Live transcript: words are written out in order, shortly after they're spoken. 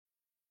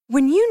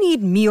When you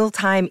need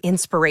mealtime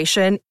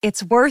inspiration,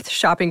 it's worth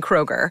shopping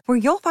Kroger, where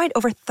you'll find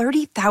over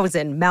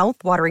 30,000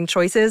 mouth-watering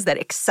choices that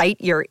excite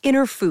your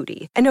inner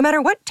foodie. And no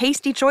matter what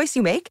tasty choice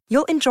you make,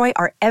 you'll enjoy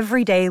our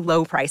everyday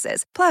low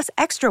prices, plus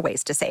extra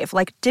ways to save,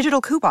 like digital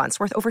coupons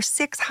worth over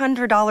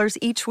 $600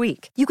 each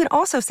week. You can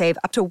also save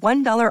up to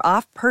 $1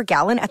 off per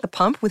gallon at the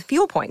pump with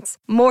fuel points.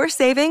 More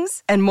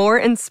savings and more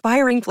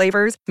inspiring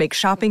flavors make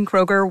shopping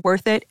Kroger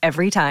worth it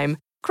every time.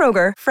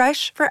 Kroger,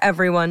 fresh for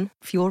everyone.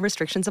 Fuel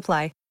restrictions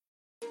apply.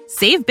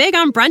 Save big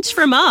on brunch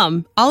for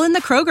mom, all in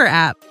the Kroger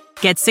app.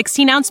 Get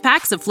 16-ounce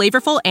packs of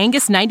flavorful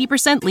Angus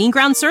 90% lean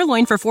ground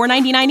sirloin for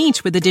 $4.99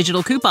 each with a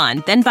digital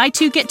coupon. Then buy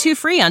 2, get 2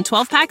 free on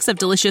 12 packs of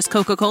delicious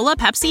Coca-Cola,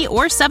 Pepsi,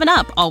 or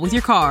 7-Up, all with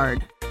your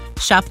card.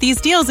 Shop these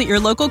deals at your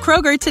local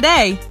Kroger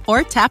today,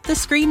 or tap the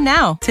screen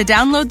now to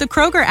download the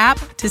Kroger app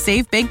to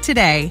save big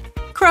today.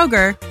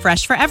 Kroger,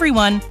 fresh for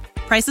everyone.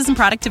 Prices and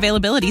product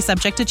availability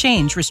subject to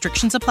change.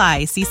 Restrictions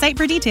apply. See site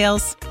for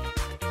details.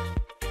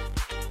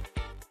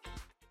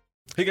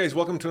 Hey guys,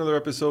 welcome to another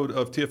episode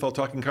of TFL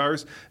Talking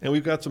Cars, and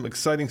we've got some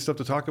exciting stuff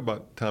to talk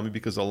about, Tommy,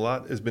 because a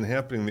lot has been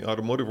happening in the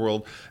automotive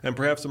world, and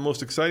perhaps the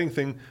most exciting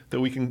thing that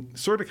we can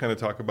sort of kind of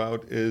talk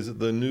about is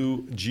the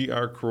new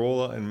GR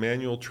Corolla and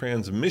manual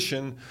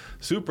transmission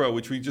Supra,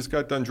 which we just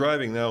got done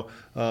driving. Now,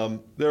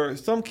 there are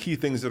some key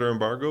things that are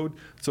embargoed,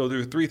 so there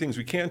are 3 things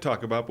we can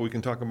talk about, but we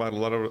can talk about a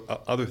lot of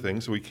other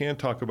things. So we can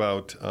talk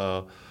about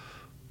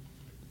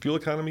fuel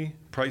economy,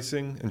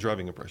 pricing, and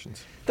driving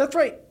impressions. That's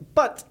right,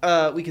 but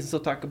we can still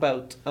talk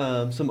about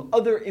some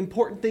other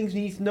important things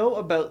you need to know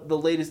about the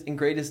latest and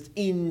greatest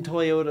in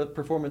Toyota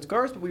performance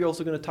cars, but we're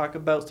also going to talk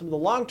about some of the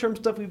long-term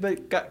stuff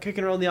we've got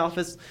kicking around the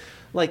office,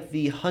 like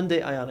the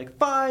Hyundai Ioniq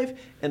 5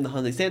 and the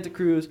Hyundai Santa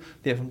Cruz,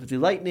 the F-150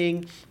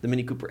 Lightning, the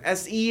Mini Cooper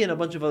SE, and a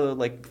bunch of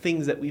other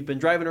things that we've been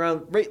driving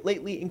around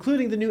lately,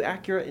 including the new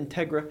Acura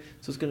Integra,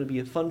 so it's going to be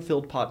a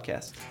fun-filled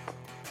podcast.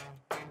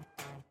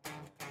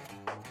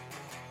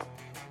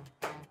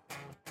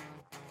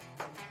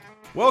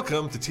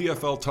 Welcome to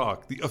TFL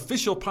Talk, the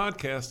official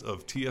podcast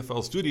of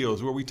TFL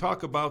Studios, where we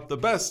talk about the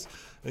best,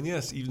 and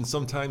yes, even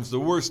sometimes the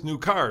worst new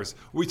cars.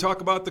 We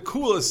talk about the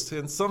coolest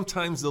and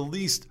sometimes the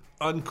least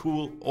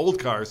uncool old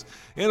cars.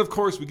 And of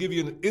course, we give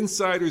you an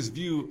insider's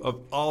view of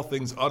all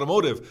things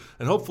automotive.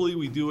 And hopefully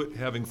we do it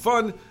having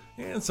fun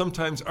and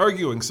sometimes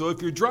arguing. So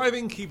if you're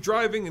driving, keep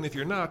driving. And if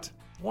you're not,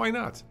 why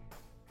not?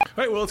 All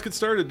right, well, let's get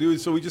started,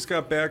 dude. So we just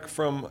got back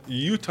from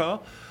Utah.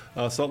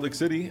 Salt Lake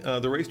City,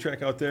 the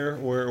racetrack out there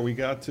where we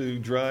got to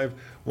drive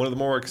one of the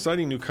more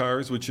exciting new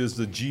cars, which is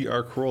the GR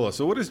Corolla.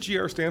 So what does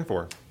GR stand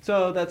for?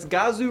 So that's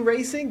Gazoo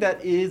Racing.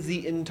 That is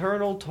the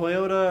internal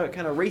Toyota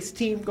kind of race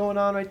team going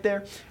on right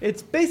there.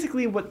 It's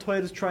basically what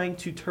Toyota's trying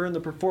to turn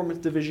the performance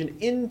division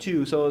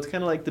into. So it's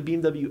kind of like the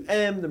BMW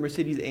M, the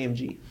Mercedes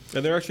AMG.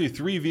 And there are actually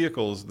 3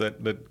 vehicles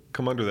that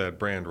come under that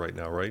brand right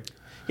now, right?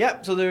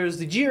 Yeah, so there's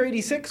the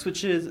GR86,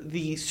 which is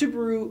the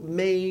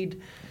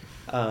Subaru-made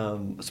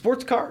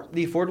sports car,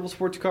 the affordable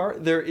sports car.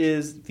 There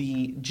is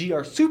the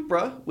GR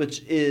Supra,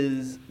 which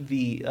is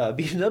the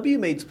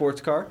BMW-made sports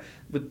car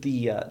with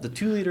the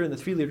 2-liter and the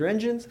 3-liter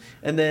engines,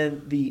 and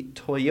then the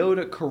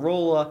Toyota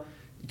Corolla,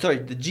 the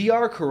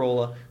GR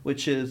Corolla,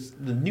 which is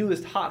the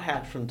newest hot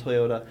hatch from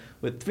Toyota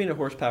with 300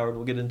 horsepower.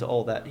 We'll get into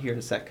all that here in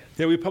a sec.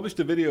 Yeah, we published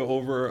a video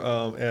over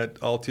at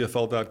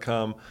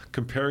alltfl.com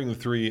comparing the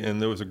 3,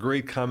 and there was a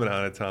great comment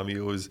on it, Tommy.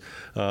 It was,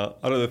 out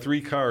of the 3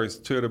 cars,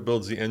 Toyota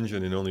builds the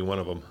engine in only one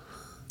of them.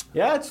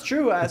 Yeah, it's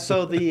true.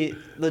 So the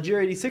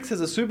GR86 has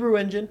a Subaru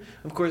engine.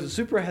 Of course, the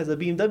Supra has a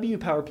BMW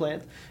power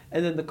plant.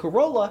 And then the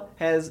Corolla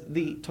has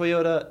the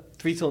Toyota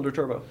 3-cylinder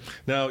turbo.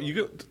 Now,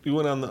 you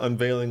went on the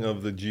unveiling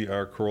of the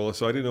GR Corolla,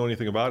 so I didn't know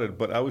anything about it,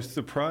 but I was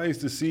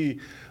surprised to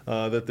see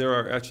that there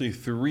are actually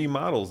 3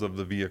 models of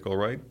the vehicle,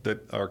 right,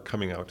 that are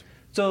coming out.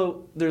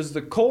 So there's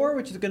the Core,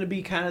 which is going to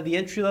be kind of the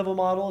entry-level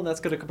model, and that's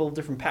got a couple of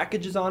different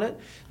packages on it.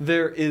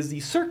 There is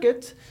the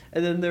Circuit,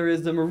 and then there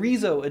is the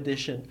Morizo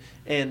Edition.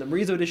 And the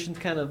Morizo Edition is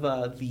kind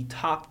of the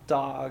top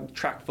dog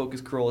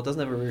track-focused Corolla. It doesn't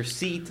have a rear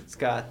seat. It's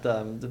got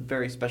the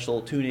very special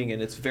tuning,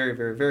 and it's very,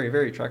 very, very,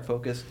 very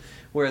track-focused.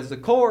 Whereas the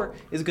Core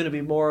is going to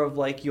be more of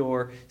like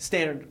your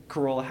standard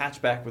Corolla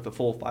hatchback with a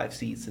full 5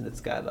 seats, and it's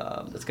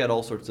got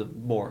all sorts of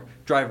more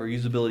driver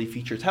usability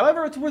features.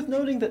 However, it's worth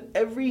noting that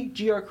every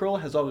GR Corolla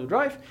has all-wheel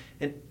drive,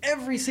 and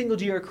every single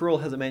GR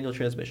Corolla has a manual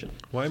transmission.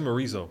 Why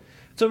Morizo?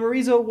 So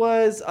Morizo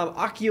was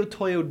Akio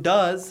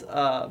Toyoda's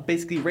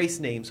basically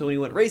race name. So when he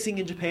went racing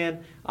in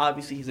Japan,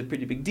 obviously he's a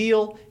pretty big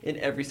deal in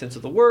every sense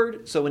of the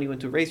word. So when he went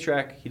to a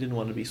racetrack, he didn't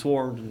want to be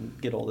swarmed and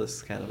get all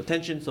this kind of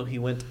attention. So he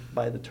went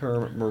by the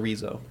term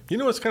Morizo. You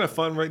know what's kind of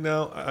fun right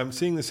now? I'm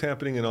seeing this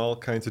happening in all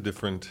kinds of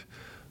different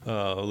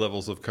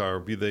levels of car,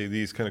 be they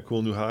these kind of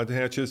cool new hot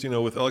hatches. You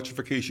know, with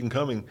electrification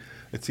coming,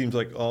 it seems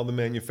like all the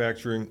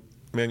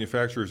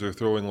manufacturers are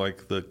throwing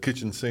like the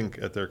kitchen sink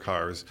at their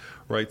cars,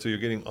 right? So you're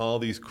getting all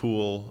these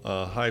cool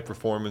high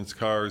performance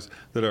cars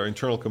that are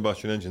internal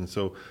combustion engines.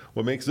 So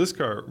what makes this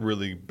car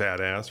really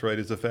badass, right,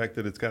 is the fact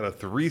that it's got a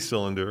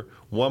 3-cylinder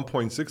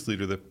 1.6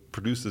 liter that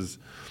produces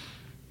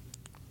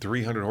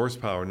 300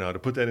 horsepower. Now, to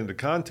put that into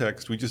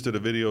context, we just did a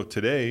video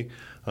today,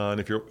 and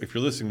if you're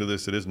listening to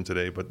this, it isn't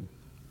today, but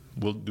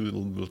we'll do a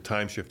little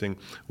time shifting,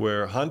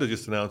 where Honda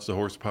just announced the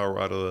horsepower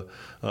out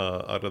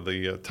of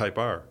the Type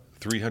R,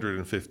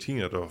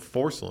 315 out of a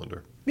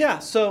 4-cylinder. Yeah,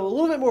 so a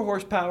little bit more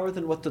horsepower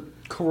than what the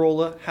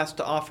Corolla has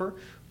to offer,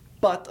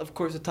 but of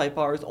course the Type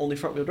R is only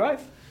front-wheel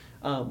drive.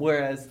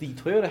 Whereas the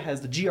Toyota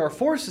has the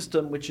GR4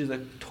 system, which is a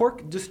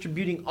torque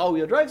distributing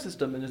all-wheel drive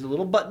system, and there's a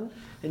little button,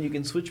 and you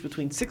can switch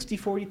between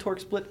 60-40 torque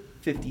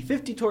split,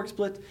 50-50 torque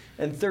split,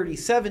 and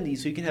 30-70,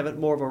 so you can have it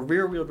more of a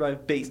rear-wheel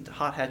drive based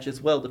hot hatch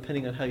as well,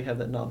 depending on how you have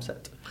that knob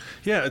set.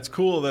 Yeah, it's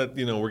cool that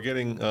we're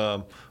getting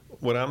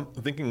what I'm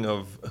thinking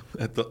of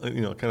at the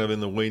kind of in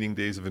the waning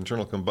days of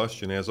internal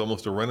combustion as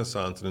almost a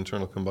renaissance in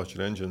internal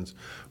combustion engines,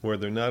 where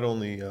they're not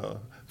only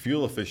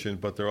fuel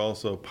efficient but they're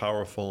also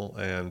powerful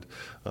and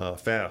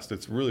fast.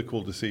 It's really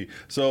cool to see.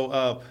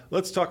 So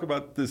let's talk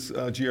about this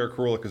GR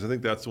Corolla, because I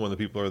think that's the one that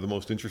people are the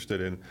most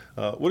interested in.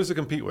 What does it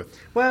compete with?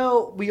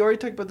 Well, we already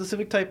talked about the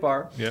Civic Type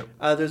R. Yep.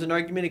 There's an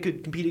argument it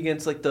could compete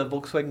against like the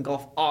Volkswagen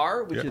Golf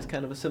R, which is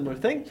kind of a similar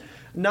thing.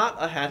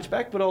 Not a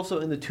hatchback, but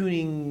also in the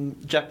tuning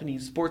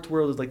Japanese sports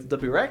world is like the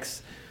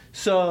WRX.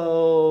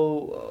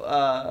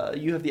 So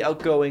you have the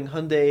outgoing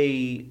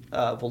Hyundai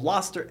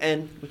Veloster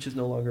N, which is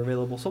no longer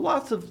available. So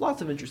lots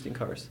of interesting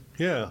cars.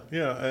 Yeah,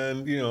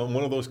 and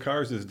one of those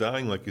cars is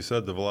dying, like you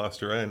said, the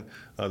Veloster N.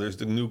 There's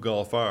the new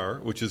Golf R,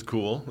 which is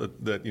cool.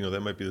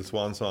 That might be the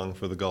swan song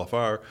for the Golf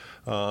R.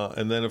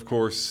 And then of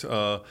course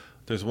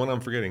there's one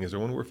I'm forgetting. Is there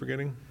one we're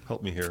forgetting?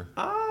 Help me here.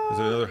 Is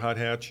there another hot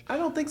hatch? I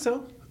don't think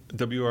so.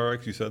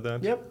 WRX, you said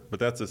that? Yep. But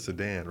that's a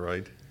sedan,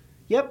 right?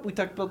 Yep, we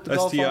talked about the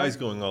Golf R. STI's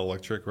going all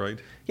electric, right?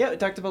 Yeah, we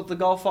talked about the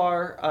Golf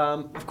R.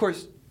 Of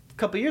course, a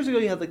couple of years ago,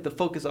 you had like the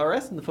Focus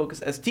RS and the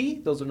Focus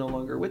ST. Those are no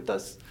longer with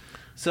us.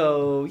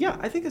 So, yeah,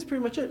 I think that's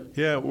pretty much it.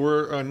 Yeah,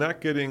 we're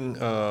not getting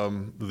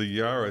the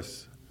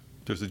Yaris.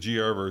 There's a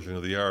GR version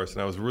of the Yaris,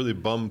 and I was really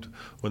bummed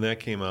when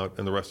that came out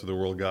and the rest of the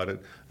world got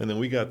it. And then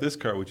we got this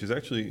car, which is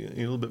actually a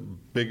little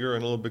bit bigger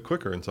and a little bit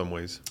quicker in some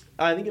ways.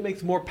 I think it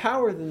makes more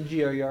power than the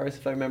GR Yaris,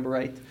 if I remember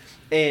right.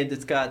 And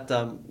it's got,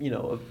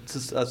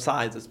 a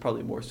size that's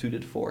probably more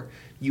suited for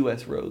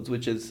U.S. roads,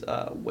 which is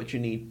what you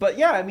need. But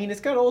yeah, I mean, it's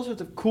got all sorts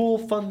of cool,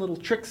 fun little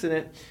tricks in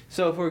it.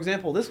 So, for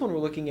example, this one we're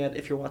looking at,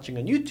 if you're watching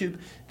on YouTube,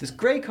 this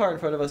gray car in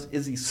front of us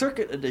is the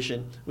Circuit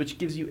Edition, which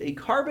gives you a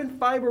carbon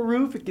fiber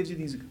roof. It gives you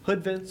these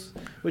hood vents,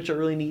 which are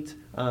really neat.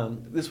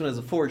 This one has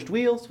a forged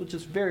wheels, which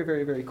is very,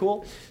 very, very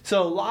cool.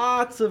 So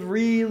lots of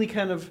really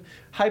kind of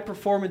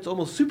high-performance,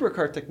 almost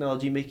supercar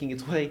technology making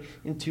its way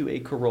into a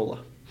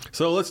Corolla.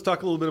 So let's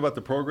talk a little bit about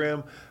the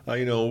program.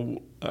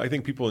 I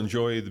think people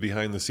enjoy the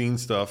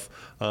behind-the-scenes stuff,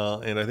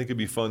 and I think it'd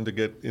be fun to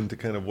get into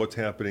kind of what's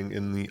happening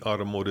in the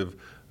automotive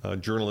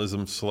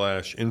journalism /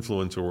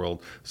 influencer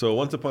world. So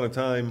once upon a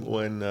time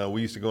when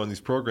we used to go on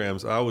these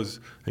programs, I was,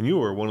 and you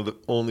were, one of the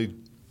only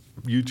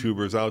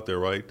YouTubers out there,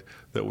 right,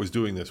 that was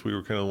doing this. We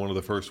were kind of one of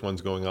the first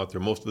ones going out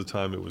there. Most of the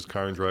time it was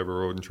Car and Driver,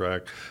 Road and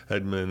Track,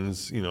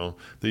 Edmunds,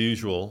 the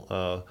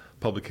usual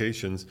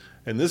publications.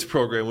 And this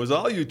program was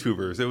all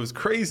YouTubers. It was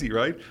crazy,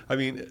 right? I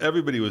mean,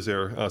 everybody was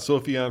there.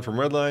 Sophian from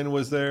Redline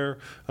was there.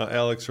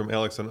 Alex from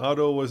Alex on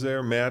Auto was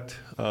there. Matt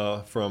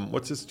from,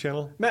 what's his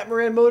channel? Matt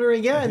Moran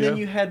Motoring, yeah. And then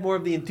you had more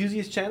of the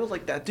enthusiast channels,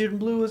 like That Dude in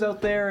Blue was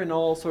out there, and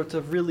all sorts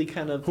of really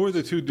kind of Who are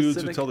the two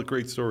dudes who tell the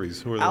great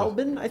stories? Who are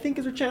Albin, I think,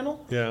 is her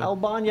channel. Yeah.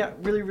 Albon, yeah.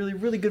 Really, really,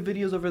 really good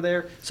videos over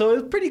there. So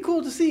it was pretty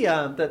cool to see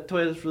that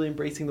Toyota's really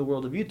embracing the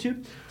world of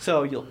YouTube.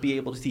 So you'll be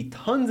able to see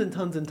tons and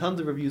tons and tons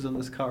of reviews on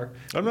this car.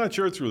 I'm not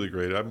sure it's really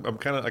great. I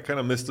kind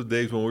of missed the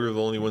days when we were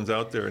the only ones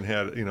out there and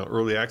had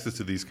early access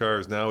to these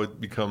cars. Now it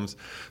becomes,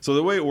 so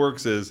the way it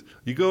works is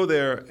you go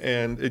there,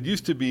 and it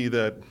used to be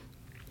that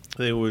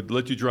they would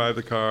let you drive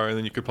the car and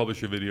then you could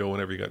publish your video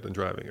whenever you got done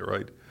driving it,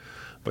 right?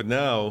 But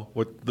now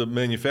what the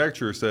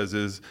manufacturer says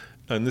is,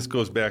 and this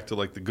goes back to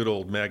like the good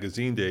old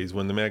magazine days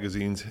when the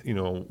magazines,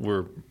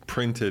 were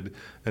printed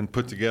and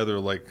put together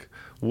like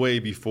way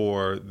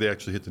before they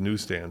actually hit the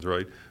newsstands,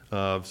 right?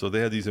 So they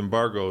had these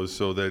embargoes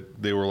so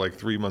that they were like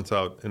 3 months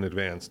out in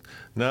advance.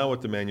 Now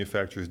what the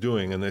manufacturer is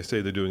doing, and they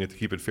say they're doing it to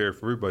keep it fair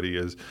for everybody,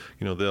 is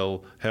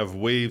they'll have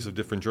waves of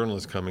different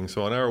journalists coming.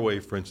 So on our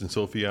wave, for instance,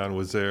 Sophian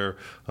was there,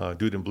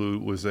 Dude in Blue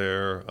was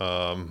there,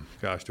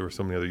 there were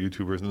so many other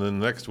YouTubers. And then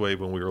the next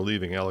wave when we were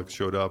leaving, Alex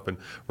showed up, and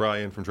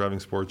Ryan from Driving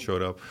Sports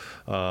showed up.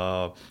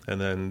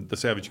 And then the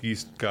Savage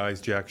Geese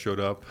guys, Jack showed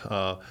up.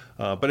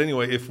 But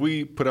anyway, if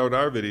we put out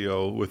our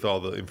video with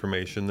all the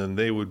information, then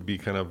they would be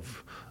kind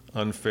of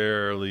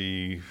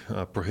unfairly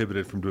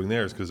prohibited from doing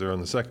theirs because they're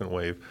on the second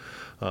wave.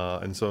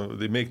 And so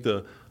they make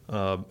the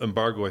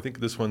embargo. I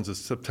think this one's a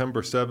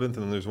September 7th, and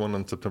then there's one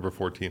on September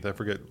 14th. I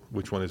forget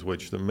which one is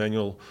which. The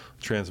manual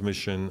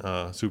transmission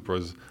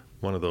Supra's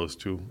one of those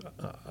two.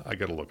 I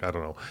got to look. I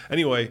don't know.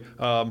 Anyway,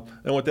 and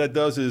what that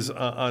does is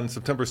on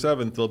September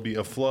 7th, there'll be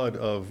a flood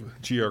of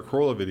GR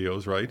Corolla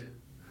videos, right?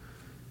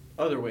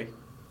 Other way.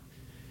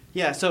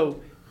 Yeah,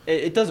 so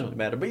It doesn't really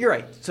matter, but you're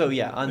right. So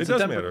yeah, on It does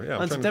September matter, yeah,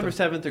 I'm on trying to September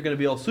think. 7th, they're going to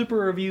be all Supra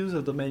reviews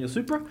of the manual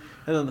Supra,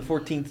 and then the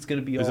 14th is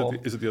going to be all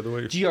Is it the other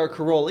way? GR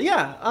Corolla.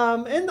 Yeah,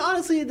 and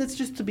honestly, that's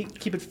just to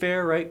keep it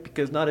fair, right?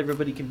 Because not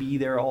everybody can be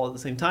there all at the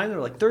same time. There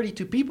are like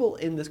 32 people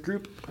in this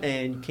group,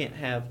 and you can't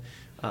have.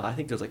 I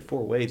think there's like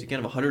 4 waves. You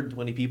can't have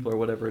 120 people or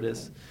whatever it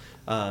is.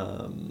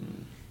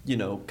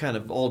 Kind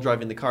of all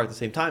driving the car at the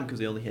same time because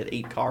they only had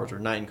 8 cars or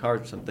 9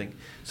 cars or something.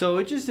 So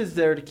it just is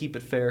there to keep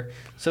it fair.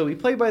 So we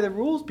play by the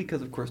rules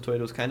because, of course,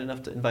 Toyota was kind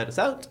enough to invite us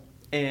out.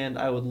 And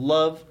I would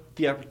love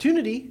the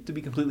opportunity to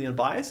be completely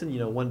unbiased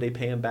and, one day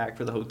pay them back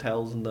for the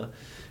hotels and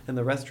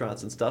the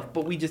restaurants and stuff.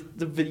 But the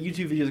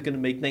YouTube video is going to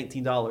make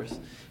 $19.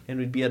 And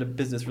we'd be out of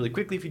business really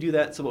quickly if you do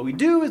that. So what we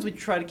do is we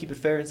try to keep it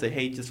fair and say,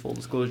 hey, just full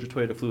disclosure,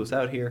 Toyota flew us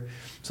out here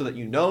so that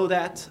you know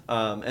that.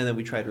 And then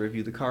we try to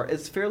review the car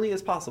as fairly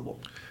as possible.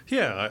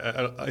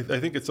 Yeah, I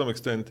think at some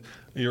extent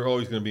you're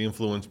always going to be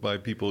influenced by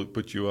people who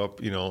put you up.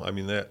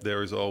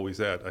 There is always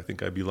that. I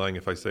think I'd be lying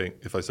if I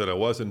said I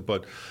wasn't.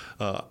 But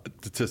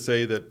to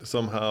say that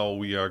somehow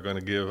we are going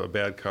to give a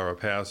bad car a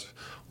pass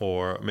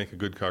or make a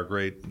good car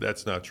great,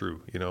 that's not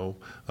true.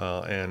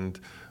 And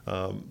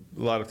a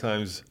lot of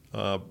times,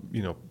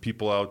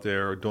 people out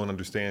there don't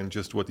understand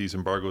just what these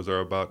embargoes are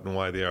about and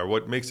why they are.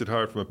 What makes it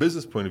hard from a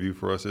business point of view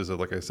for us is that,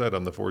 like I said,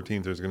 on the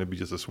 14th, there's going to be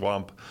just a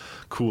swamp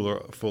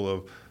cooler full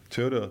of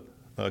Toyota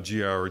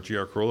GR or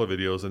GR Corolla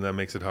videos, and that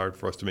makes it hard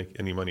for us to make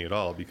any money at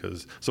all.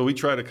 So we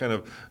try to kind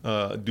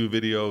of do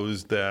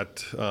videos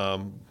that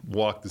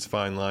walk this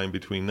fine line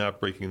between not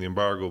breaking the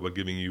embargo but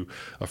giving you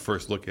a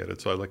first look at it.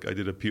 So I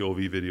did a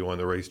POV video on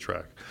the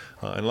racetrack,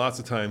 and lots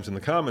of times in the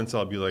comments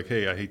I'll be like,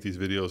 hey, I hate these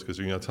videos because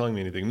you're not telling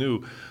me anything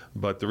new.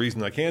 But the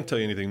reason I can't tell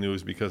you anything new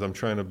is because we're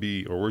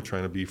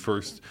trying to be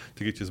first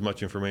to get you as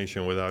much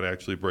information without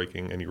actually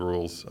breaking any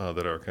rules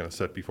that are kind of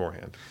set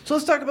beforehand. So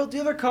let's talk about the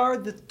other car,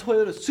 the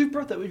Toyota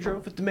Supra that we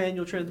drove with the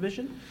manual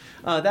transmission.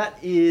 That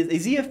is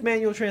a ZF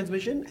manual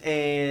transmission,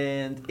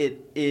 and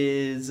it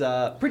is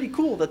pretty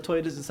cool that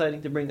Toyota is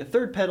deciding to bring a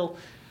third pedal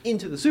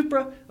into the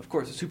Supra. Of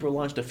course, the Supra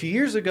launched a few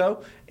years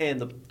ago,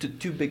 and the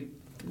two big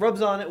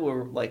rubs on it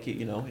were like,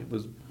 it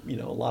was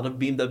a lot of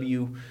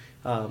BMW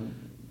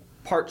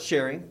part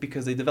sharing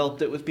because they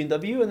developed it with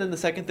BMW, and then the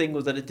second thing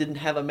was that it didn't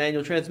have a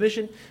manual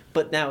transmission,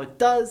 but now it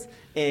does,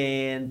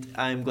 and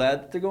I'm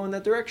glad that they're going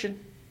that direction.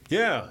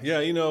 Yeah,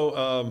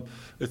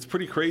 it's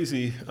pretty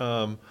crazy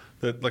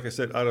that, like I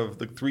said, out of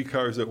the 3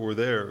 cars that were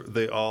there,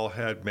 they all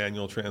had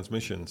manual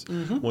transmissions.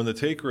 Mm-hmm. When the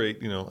take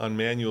rate, on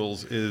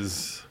manuals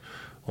is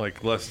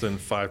like less than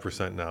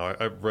 5% now.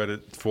 I've read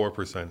it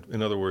 4%.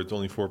 In other words,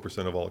 only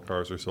 4% of all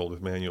cars are sold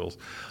with manuals.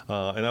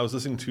 And I was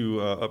listening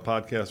to a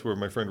podcast where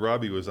my friend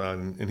Robbie was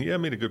on, and he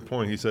made a good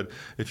point. He said,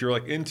 if you're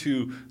like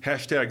into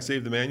hashtag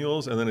save the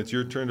manuals, and then it's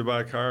your turn to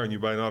buy a car and you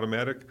buy an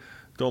automatic,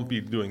 don't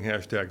be doing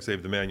hashtag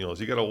save the manuals.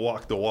 You got to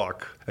walk the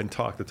walk and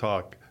talk the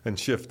talk and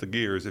shift the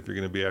gears if you're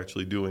going to be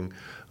actually doing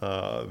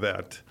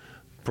that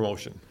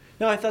promotion.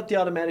 No, I thought the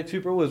automatic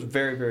Supra was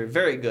very, very,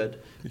 very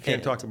good. You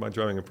can't talk about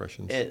driving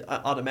impressions.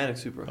 Automatic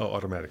Supra. Oh,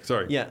 automatic.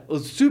 Sorry. Yeah, it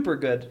was super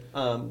good.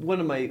 One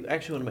of my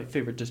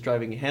favorite just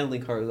driving and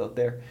handling cars out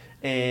there.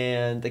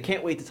 And I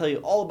can't wait to tell you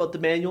all about the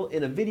manual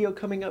in a video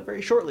coming up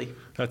very shortly.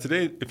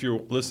 Today, if you're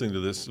listening to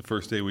this the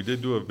first day, we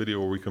did do a video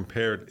where we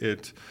compared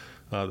it,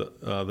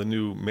 the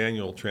new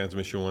manual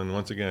transmission one,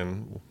 once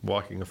again,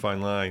 walking a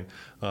fine line,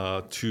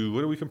 to,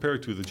 what do we compare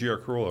it to? The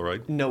GR Corolla,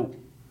 right? No.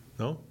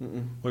 No?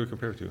 Mm-mm. What do we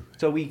compare it to?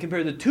 So we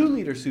compared the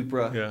 2-liter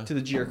Supra to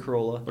the GR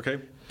Corolla. Okay.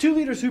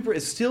 2-liter Supra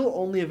is still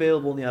only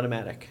available in the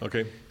automatic.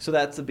 Okay. So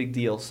that's a big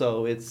deal.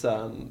 So it's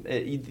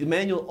the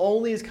manual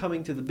only is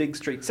coming to the big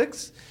straight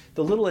 6.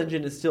 The little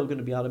engine is still going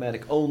to be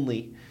automatic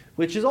only,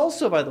 which is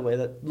also, by the way,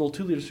 that little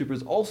 2-liter Supra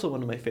is also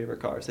one of my favorite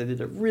cars. They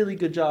did a really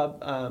good job.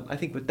 I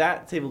think with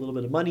that, save a little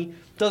bit of money.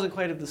 Doesn't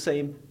quite have the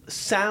same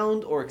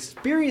sound or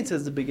experience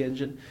as the big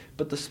engine,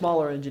 but the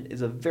smaller engine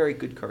is a very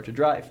good car to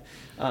drive.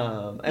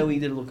 And we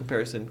did a little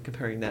comparison,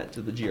 comparing that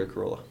to the GR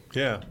Corolla.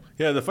 Yeah.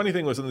 The funny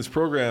thing was in this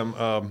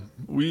program,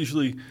 we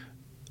usually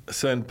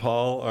send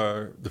Paul,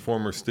 the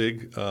former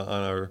Stig,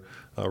 on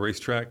our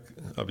racetrack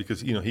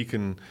because he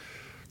can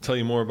tell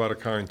you more about a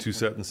car in 2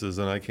 sentences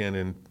than I can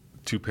in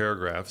 2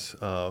 paragraphs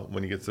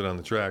when he gets it on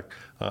the track.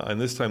 And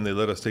this time they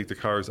let us take the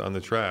cars on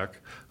the track.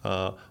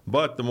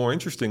 But the more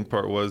interesting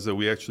part was that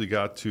we actually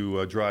got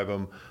to drive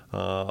them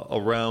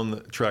around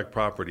the track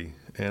property.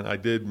 And I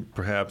did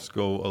perhaps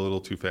go a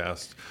little too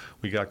fast.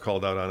 We got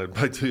called out on it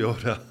by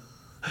Toyota.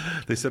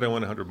 They said I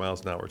went 100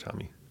 miles an hour,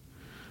 Tommy.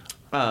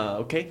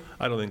 Okay.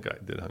 I don't think I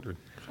did 100.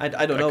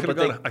 I don't know,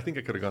 but I think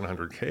I could have gone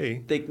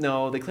 100K.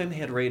 They claim they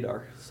had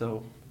radar,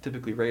 so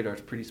typically radar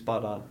is pretty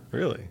spot on.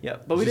 Really? Yeah,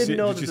 but we didn't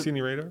know. Did you see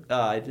any radar?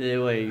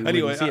 Anyway,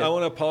 I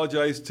want to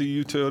apologize to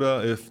you,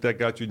 Toyota, if that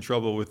got you in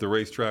trouble with the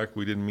racetrack.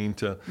 We didn't mean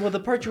to. Well, the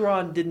part you were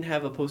on didn't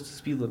have a posted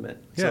speed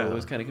limit, so it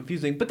was kind of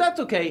confusing. But that's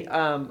okay.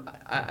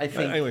 I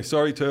think. Anyway,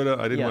 sorry, Toyota.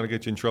 I didn't want to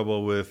get you in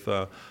trouble with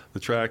the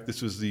track.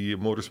 This was the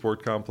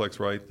Motorsport Complex,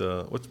 right?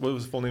 What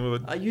was the full name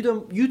of it?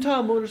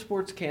 Utah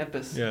Motorsports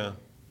Campus. Yeah.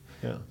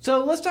 Yeah.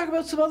 So let's talk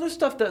about some other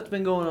stuff that's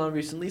been going on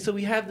recently. So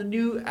we have the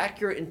new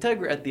Acura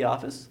Integra at the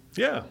office.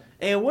 Yeah.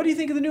 And what do you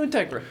think of the new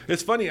Integra?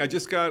 It's funny. I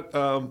just got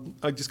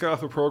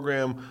off a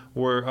program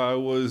where I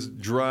was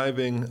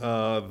driving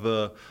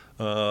the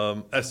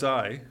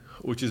SI,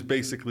 which is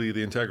basically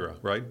the Integra,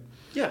 right?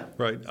 Yeah.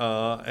 Right.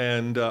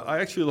 And I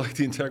actually like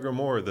the Integra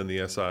more than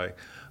the SI.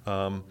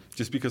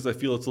 Just because I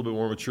feel it's a little bit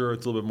more mature,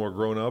 it's a little bit more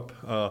grown up.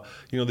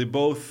 They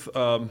both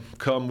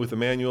come with a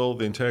manual.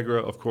 The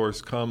Integra, of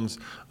course, comes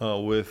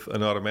with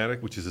an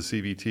automatic, which is a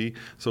CVT.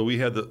 So we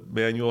had the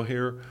manual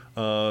here.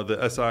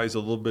 The SI is a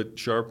little bit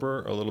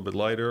sharper, a little bit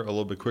lighter, a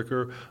little bit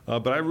quicker.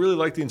 But I really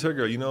like the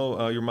Integra.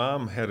 Your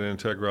mom had an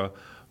Integra.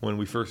 When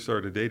we first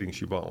started dating,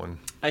 she bought one.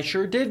 I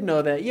sure did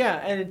know that, yeah.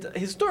 And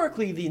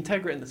historically, the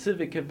Integra and the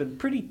Civic have been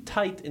pretty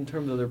tight in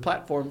terms of their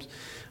platforms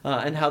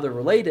and how they're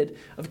related.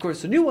 Of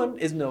course, the new one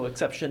is no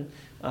exception.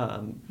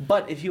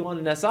 But if you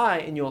want an SI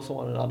and you also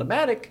want an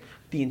automatic,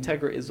 the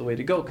Integra is the way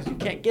to go because you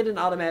can't get an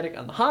automatic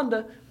on the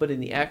Honda, but in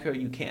the Acura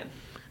you can.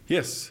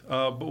 Yes,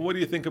 but what do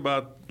you think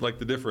about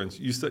the difference?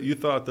 You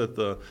thought that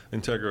the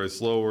Integra is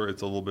slower,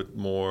 it's a little bit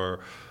more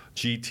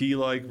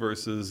GT-like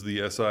versus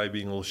the SI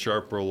being a little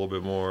sharper, a little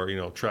bit more,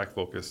 track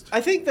focused. I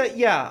think that,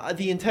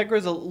 the Integra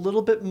is a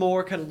little bit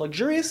more kind of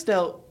luxurious.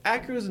 Now,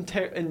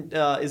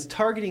 Acura is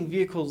targeting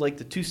vehicles like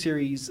the 2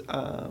 Series,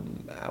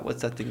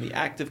 what's that thing, the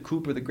Active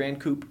Coupe or the Grand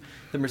Coupe,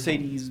 the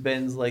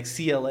Mercedes-Benz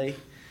CLA,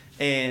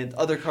 and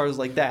other cars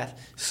like that.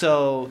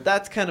 So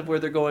that's kind of where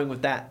they're going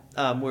with that.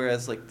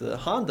 Whereas the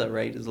Honda,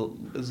 right, is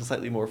a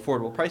slightly more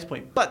affordable price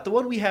point. But the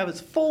one we have is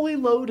fully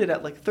loaded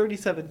at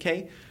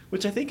 $37K,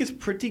 which I think is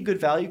pretty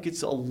good value.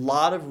 Gets a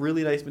lot of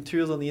really nice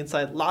materials on the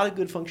inside, a lot of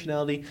good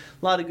functionality,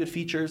 a lot of good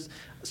features.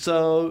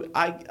 So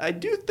I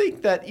do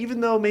think that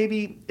even though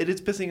maybe it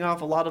is pissing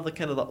off a lot of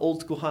the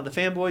old school Honda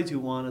fanboys who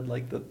wanted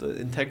the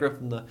Integra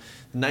from the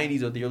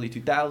 90s or the early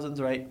 2000s,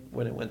 right,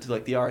 when it went to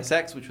the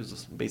RSX, which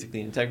was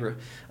basically an Integra,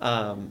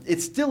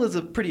 it still is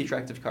a pretty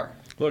attractive car.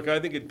 Look, I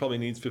think it probably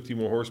needs 50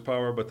 more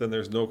horsepower, but then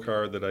there's no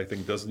car that I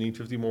think doesn't need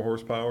 50 more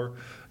horsepower.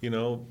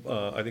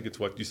 I think it's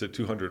what you said,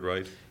 200,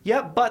 right?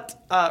 Yeah,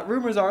 but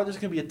rumors are there's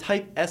going to be a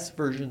Type S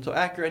version. So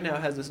Acura now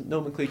has this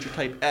nomenclature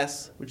Type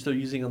S, which they're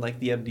using on the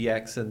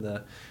MDX and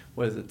the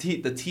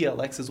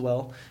TLX as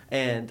well.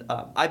 And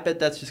I bet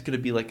that's just going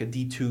to be a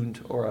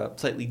detuned or a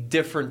slightly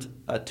different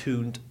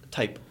tuned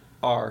Type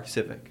R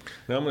Civic.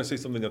 Now I'm going to say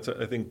something that's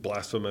I think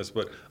blasphemous,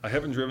 but I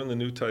haven't driven the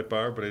new Type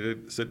R, but I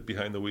did sit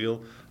behind the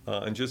wheel,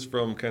 and just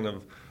from kind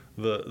of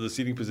the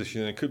seating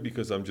position, and it could be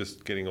because I'm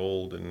just getting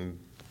old and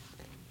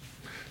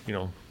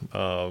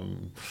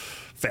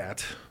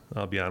fat.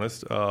 I'll be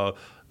honest.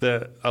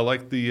 That I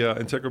like the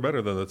Integra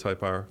better than the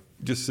Type R,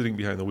 just sitting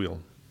behind the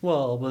wheel.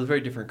 Well, it was a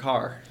very different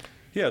car.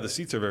 Yeah, the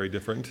seats are very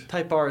different.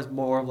 Type R is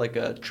more of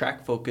a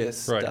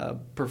track-focused right.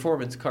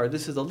 Performance car.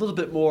 This is a little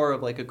bit more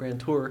of a Grand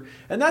Tour.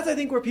 And that's, I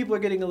think, where people are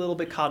getting a little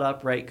bit caught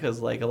up, right? Because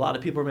a lot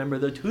of people remember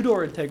the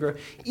two-door Integra,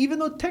 even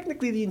though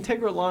technically the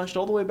Integra launched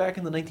all the way back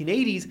in the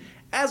 1980s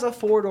as a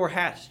four-door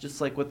hatch,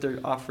 just like what they're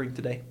offering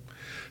today.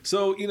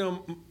 So,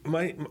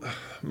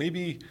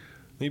 maybe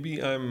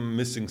I'm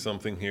missing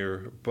something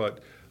here,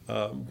 but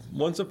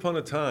once upon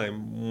a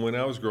time, when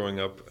I was growing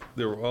up,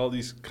 there were all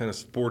these kind of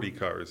sporty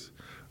cars,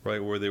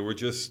 right, where they were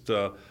just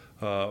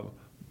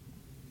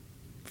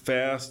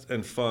fast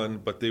and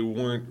fun, but they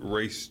weren't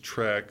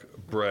racetrack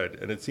bred.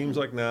 And it seems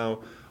like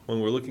now,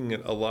 when we're looking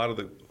at a lot of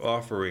the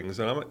offerings,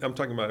 and I'm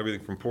talking about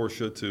everything from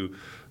Porsche to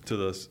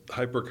the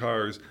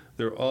hypercars,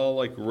 they're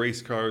all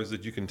race cars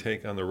that you can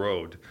take on the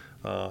road.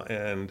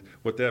 And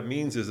what that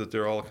means is that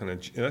they're all kind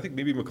of, and I think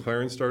maybe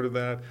McLaren started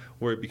that,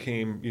 where it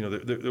became,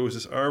 there was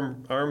this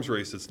arms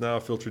race that's now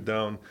filtered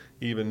down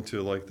even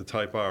to the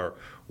Type R,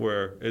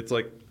 where it's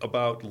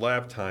about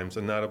lap times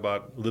and not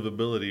about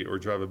livability or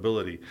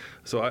drivability.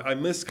 So I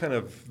miss kind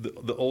of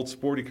the old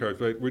sporty cars,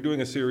 right? We're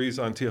doing a series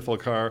on TFL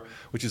Car,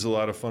 which is a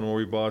lot of fun, where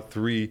we bought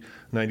 3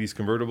 90s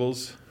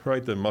convertibles,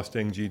 right? The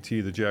Mustang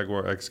GT, the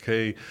Jaguar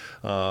XK,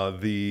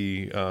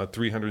 the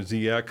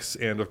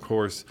 300ZX, and of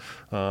course,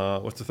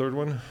 what's the third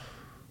one?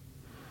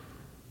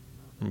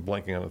 I'm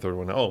blanking on the third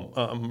one.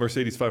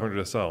 Mercedes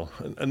 500 SL.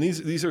 And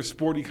these are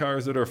sporty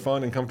cars that are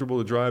fun and comfortable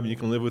to drive and you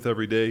can live with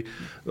every day.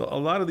 A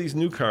lot of these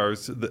new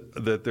cars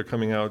that they're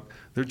coming out,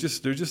 they're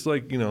just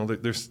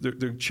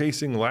they're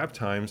chasing lap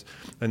times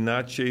and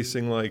not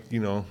chasing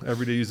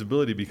everyday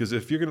usability. Because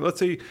if you're gonna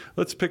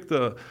let's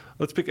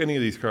pick any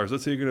of these cars.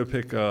 Let's say you're gonna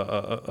pick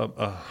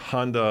a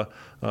Honda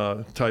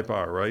Type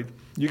R, right?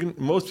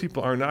 Most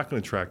people are not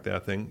going to track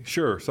that thing.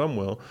 Sure, some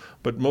will,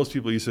 but most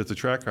people use it as a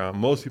track car.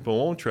 Most people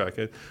won't track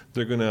it.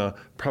 They're going to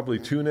probably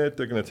tune it.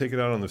 They're going to take it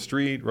out on the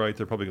street, right?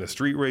 They're probably going to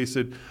street race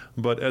it.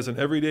 But as an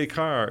everyday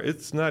car,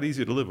 it's not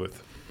easy to live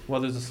with.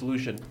 Well, there's a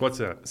solution. What's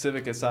that?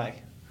 Civic Si.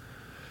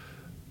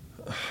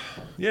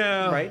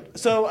 Yeah. Right?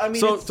 So, I mean...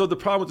 So the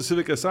problem with the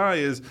Civic Si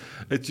is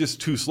it's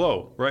just too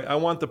slow, right? I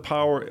want the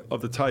power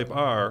of the Type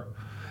R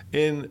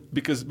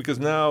Because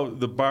now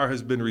the bar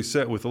has been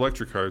reset with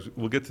electric cars.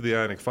 We'll get to the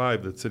Ioniq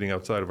 5 that's sitting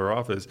outside of our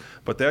office,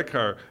 but that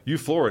car, you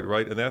floor it,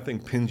 right, and that thing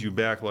pins you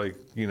back like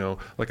a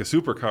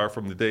supercar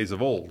from the days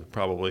of old,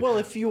 probably. Well,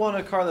 if you want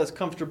a car that's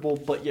comfortable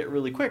but yet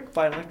really quick,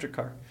 buy an electric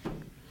car.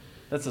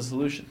 That's a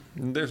solution.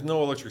 There's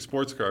no electric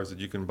sports cars that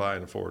you can buy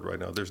and afford right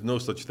now. There's no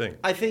such thing.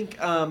 I think.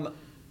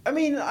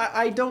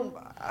 I don't.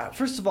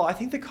 First of all, I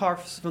think the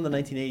cars from the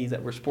 1980s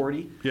that were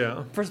sporty.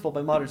 Yeah. First of all,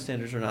 by modern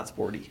standards, are not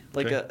sporty.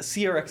 Like Okay. a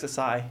CRX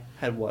SI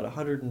had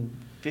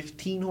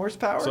 115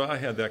 horsepower. So I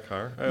had that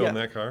car. I own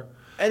that car.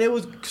 And it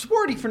was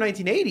sporty for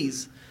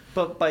 1980s,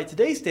 but by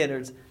today's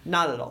standards,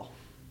 not at all.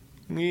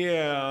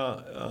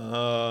 Yeah.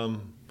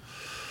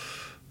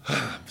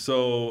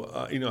 So,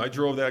 I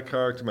drove that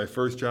car to my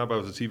first job. I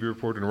was a TV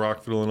reporter in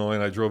Rockford, Illinois,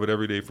 and I drove it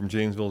every day from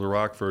Janesville to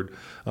Rockford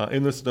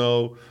in the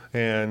snow.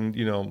 And,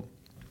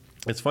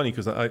 it's funny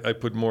because I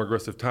put more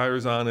aggressive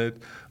tires on it.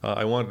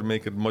 I wanted to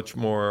make it much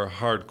more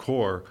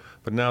hardcore.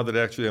 But now that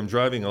actually I'm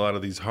driving a lot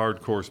of these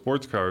hardcore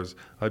sports cars,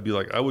 I'd be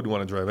like, I wouldn't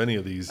want to drive any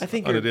of these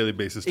on a daily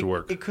basis to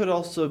work. It could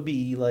also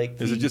be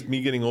like... Is it just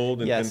me getting old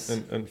and, Yes.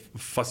 and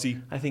fussy?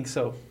 I think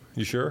so.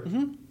 You sure?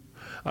 Mm-hmm.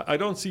 I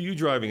don't see you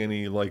driving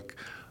any,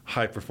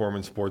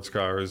 high-performance sports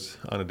cars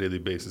on a daily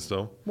basis,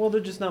 though. Well,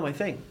 they're just not my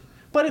thing.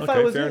 But if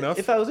Okay, fair enough.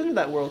 if I was into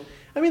that world,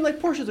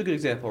 Porsche's a good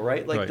example,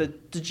 right? Like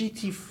Right. the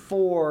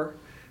GT4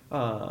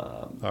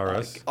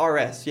 RS?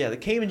 RS, yeah, the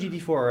Cayman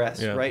GT4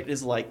 RS, Yeah. right,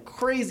 is like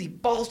crazy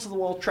balls to the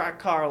wall track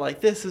car. Like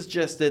this is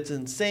just, it's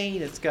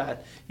insane. It's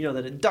got,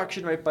 that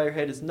induction right by your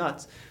head is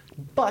nuts.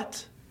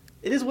 But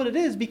it is what it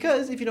is,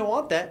 because if you don't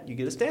want that, you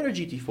get a standard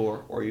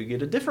GT4 or you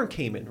get a different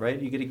Cayman, right?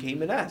 You get a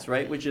Cayman S,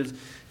 right, which is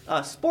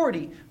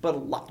sporty but a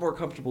lot more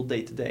comfortable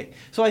day to day.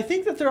 So I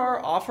think that there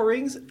are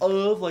offerings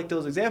of like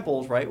those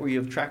examples, right, where you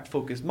have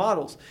track-focused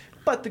models.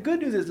 But the good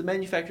news is the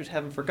manufacturers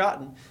haven't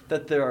forgotten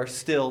that there are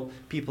still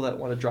people that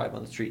want to drive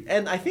on the street.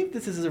 And I think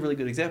this is a really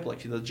good example,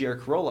 actually, the GR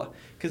Corolla.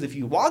 Because if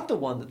you want the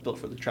one that's built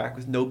for the track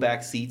with no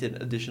back seat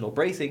and additional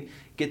bracing,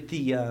 get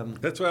the...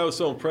 That's why I was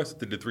so impressed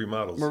that they did 3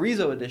 models.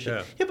 Morizo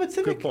edition. Yeah, but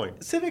Civic... Good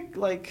point. Civic,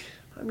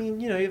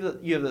 you have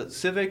the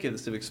Civic, you have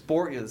the Civic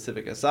Sport, you have the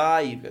Civic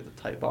Si, you've got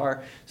the Type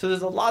R. So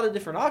there's a lot of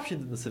different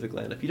options in the Civic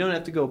lineup. You don't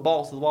have to go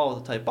balls to the wall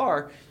with the Type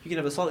R. You can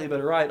have a slightly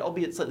better ride,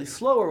 albeit slightly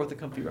slower with a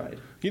comfy ride.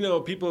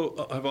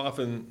 People have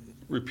often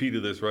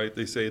repeated this, right?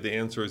 They say the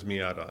answer is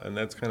Miata, and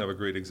that's kind of a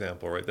great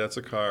example, right? That's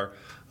a car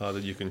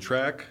that you can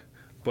track,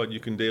 but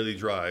you can daily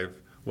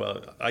drive.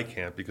 Well, I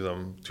can't because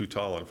I'm too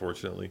tall,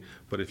 unfortunately.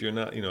 But if you're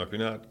not, if you're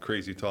not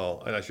crazy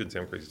tall, and I shouldn't say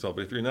I'm crazy tall,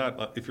 but if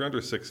you're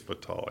under 6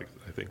 foot tall,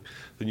 I think,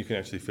 then you can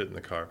actually fit in the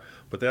car.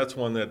 But that's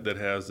one that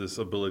has this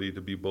ability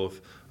to be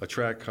both a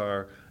track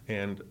car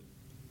and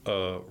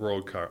a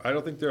road car. I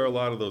don't think there are a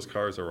lot of those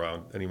cars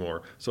around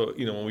anymore. So,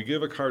 when we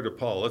give a car to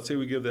Paul, let's say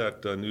we give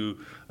that new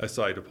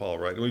SI to Paul,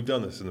 right? And we've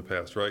done this in the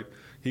past, right?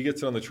 He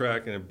gets it on the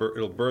track and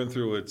it'll burn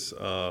through its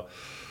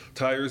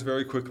tires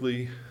very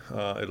quickly.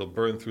 It'll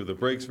burn through the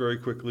brakes very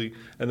quickly.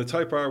 And the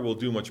Type R will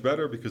do much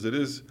better because it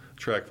is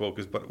track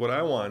focused. But what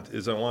I want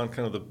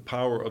kind of the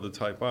power of the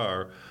Type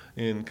R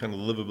in kind of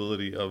the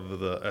livability of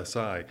the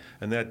SI.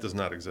 And that does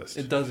not exist.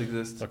 It does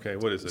exist. Okay,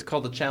 what is it? It's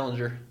called the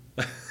Challenger.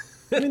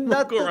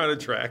 We'll go around a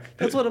track.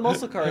 That's what a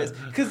muscle car is.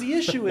 Because the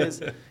issue is,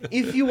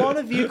 if you want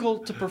a vehicle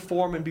to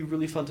perform and be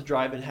really fun to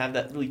drive and have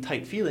that really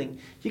tight feeling,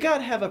 you got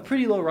to have a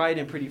pretty low ride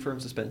and pretty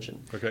firm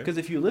suspension. Okay. Because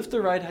if you lift the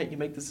ride height, you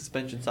make the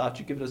suspension soft,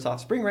 you give it a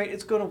soft spring rate,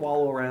 it's going to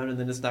wallow around and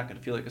then it's not going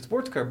to feel like a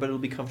sports car, but it'll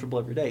be comfortable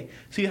every day.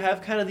 So you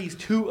have kind of these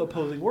two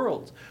opposing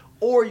worlds.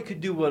 Or you could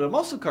do what a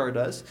muscle car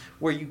does,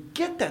 where you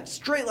get that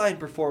straight line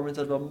performance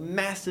of a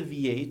massive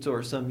V8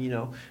 or some,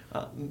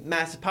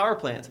 massive power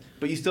plant,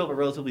 but you still have a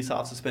relatively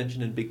soft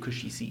suspension and big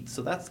cushy seats.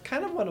 So that's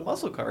kind of what a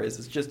muscle car is.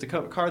 It's just a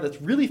car that's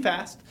really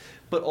fast,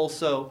 but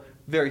also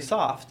very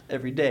soft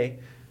every day.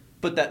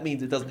 But that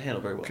means it doesn't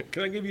handle very well.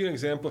 Can I give you an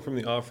example from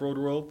the off-road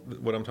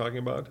world, what I'm talking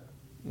about?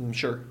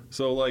 Sure.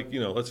 So,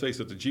 let's face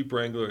it, the Jeep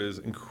Wrangler is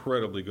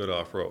incredibly good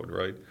off-road,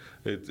 right?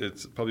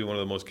 It's probably one of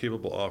the most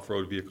capable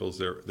off-road vehicles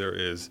there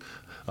is.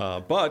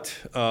 But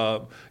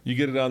you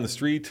get it on the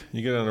street,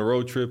 you get it on a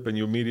road trip, and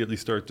you immediately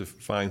start to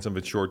find some of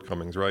its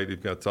shortcomings, right?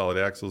 You've got solid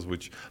axles,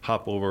 which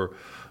hop over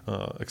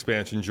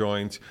expansion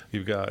joints.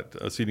 You've got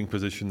a seating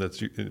position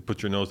that's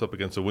put your nose up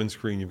against a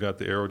windscreen. You've got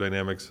the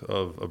aerodynamics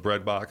of a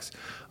bread box.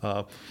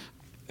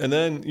 And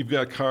then you've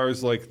got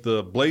cars like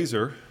the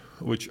Blazer,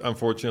 which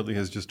unfortunately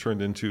has just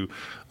turned into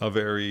a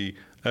very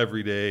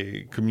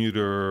everyday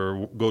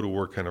commuter,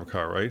 go-to-work kind of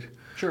car, right?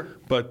 Sure.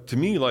 But to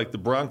me, the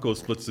Bronco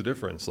splits the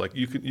difference.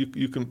 You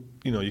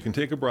can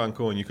take a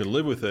Bronco and you can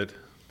live with it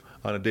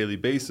on a daily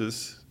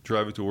basis,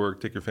 drive it to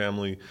work, take your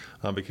family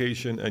on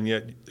vacation, and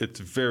yet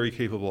it's very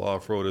capable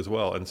off-road as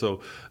well. And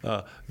so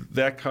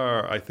that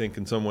car, I think,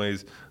 in some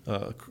ways,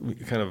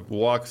 kind of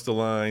walks the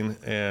line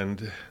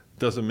and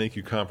doesn't make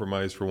you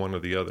compromise for one or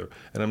the other.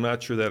 And I'm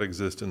not sure that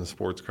exists in the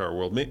sports car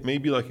world.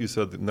 Maybe, like you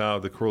said, that now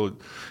the Corolla,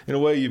 in a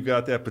way, you've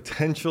got that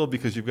potential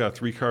because you've got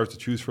 3 cars to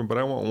choose from, but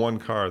I want one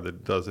car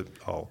that does it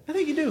all. I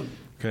think you do.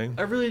 Okay.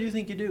 I really do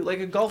think you do. Like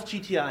a Golf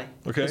GTI.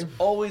 Okay. It's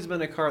always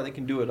been a car that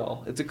can do it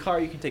all. It's a car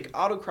you can take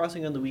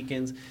autocrossing on the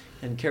weekends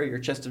and carry your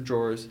chest of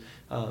drawers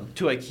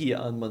to IKEA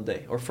on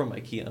Monday, or from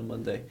IKEA on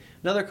Monday.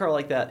 Another car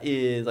like that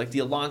is like the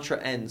Elantra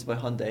Ns by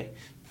Hyundai.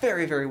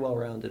 Very, very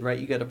well-rounded, right?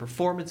 You got a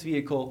performance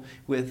vehicle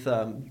with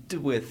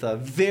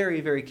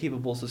very, very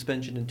capable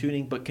suspension and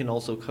tuning, but can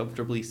also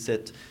comfortably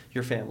sit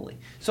your family.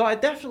 So I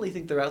definitely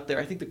think they're out there.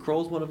 I think the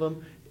Corolla's one of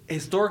them.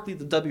 Historically,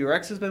 the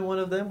WRX has been one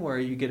of them, where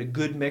you get a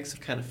good mix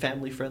of kind of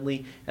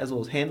family-friendly as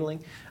well as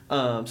handling.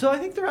 So I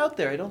think they're out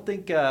there. I don't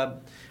think...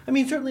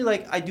 certainly,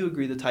 like, I do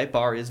agree the Type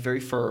R is very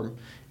firm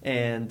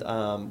and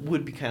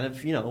would be kind of,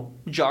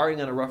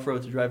 jarring on a rough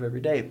road to drive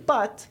every day.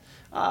 But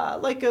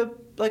like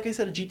I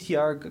said, a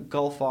GTR, a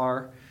Golf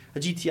R, a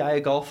GTI,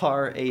 a Golf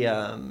R,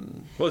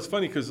 Well, it's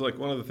funny because like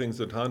one of the things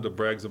that Honda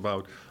brags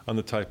about on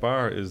the Type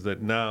R is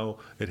that now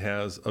it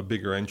has a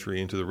bigger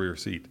entry into the rear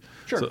seat.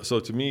 Sure. So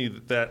to me,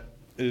 that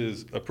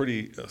is a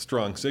pretty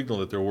strong signal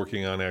that they're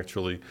working on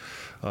actually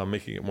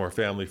making it more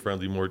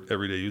family-friendly, more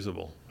everyday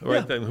usable. Right?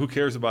 Yeah. Then who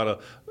cares about a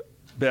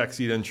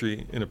backseat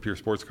entry in a pure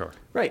sports car?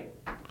 Right.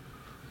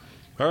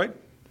 All right.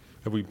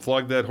 Have we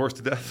flogged that horse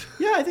to death?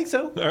 Yeah, I think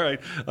so. All right,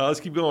 let's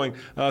keep going.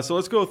 So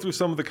let's go through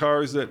some of the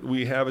cars that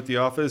we have at the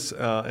office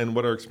and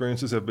what our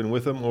experiences have been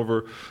with them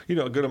over,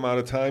 a good amount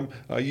of time.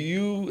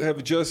 You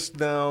have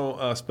just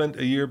now spent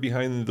a year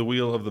behind the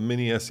wheel of the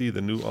Mini SE, the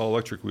new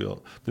all-electric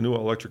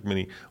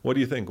Mini. What do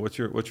you think? What's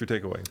your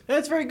takeaway?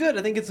 It's very good.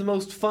 I think it's the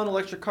most fun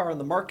electric car on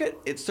the market.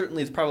 It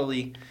certainly is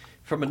probably,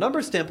 from a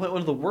numbers standpoint,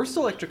 one of the worst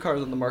electric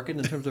cars on the market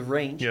in terms of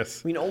range.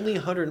 Yes. I mean, only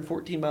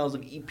 114 miles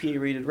of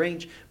EPA-rated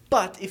range.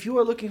 But if you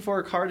are looking for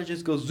a car to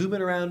just go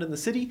zooming around in the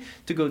city,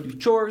 to go do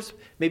chores,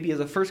 maybe as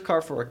a first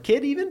car for a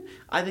kid even,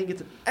 I think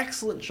it's an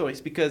excellent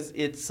choice because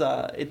it's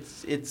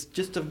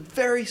just a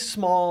very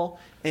small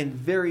and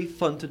very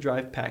fun to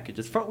drive package.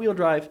 It's front-wheel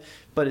drive,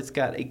 but it's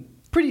got a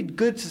pretty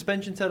good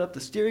suspension setup.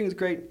 The steering is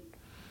great.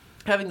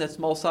 Having that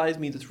small size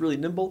means it's really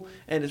nimble,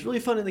 and it's really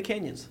fun in the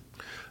canyons.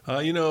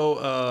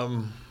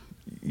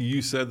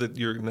 You said that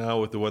you're now,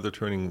 with the weather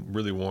turning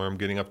really warm,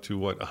 getting up to,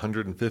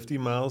 150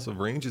 miles of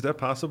range? Is that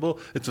possible?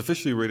 It's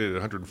officially rated at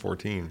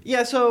 114.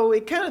 Yeah, so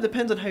it kind of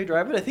depends on how you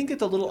drive it. I think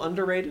it's a little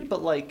underrated,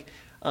 but like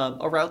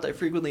a route I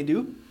frequently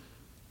do,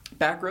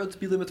 back road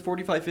speed limit's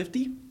 45,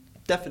 50,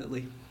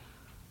 definitely.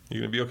 You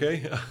going to be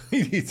okay?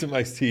 You need some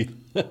iced tea.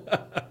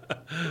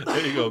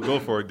 There you go. Go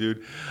for it,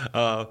 dude.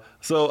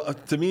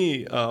 To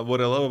me,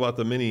 what I love about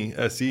the Mini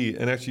SE,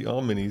 and actually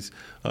all Minis,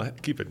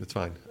 keep it, it's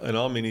fine, and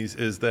all Minis,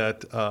 is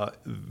that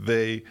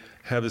they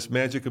have this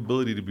magic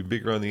ability to be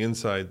bigger on the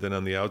inside than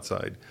on the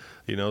outside.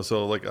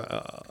 So like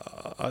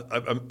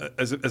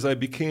as I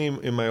became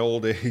in my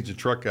old age a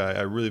truck guy,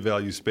 I really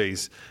value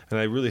space, and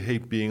I really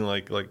hate being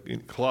like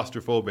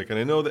claustrophobic. And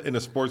I know that in a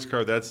sports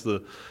car, that's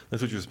what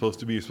you're supposed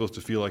to be. You're supposed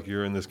to feel like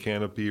you're in this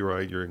canopy,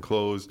 right? You're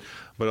enclosed.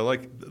 But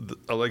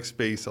I like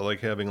space. I like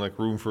having like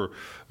room for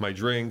my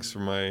drinks, for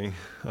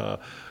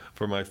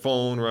my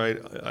phone, right?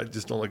 I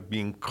just don't like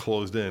being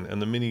closed in.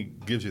 And the Mini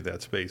gives you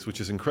that space,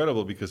 which is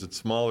incredible because it's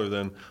smaller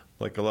than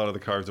like a lot of the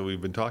cars that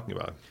we've been talking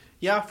about.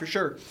 Yeah, for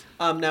sure.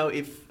 Now,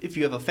 if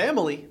you have a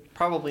family,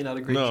 probably not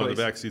a great choice. No, the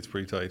back seat's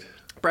pretty tight.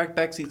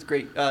 Back seat's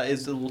great.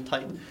 Is a little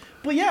tight.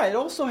 But yeah, it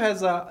also has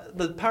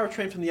the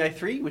powertrain from the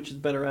i3, which has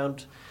been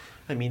around.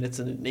 I mean, it's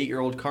an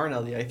 8-year-old car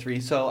now, the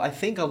i3. So I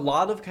think a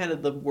lot of kind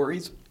of the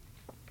worries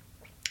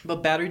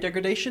about battery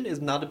degradation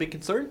is not a big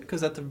concern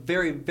because that's a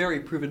very, very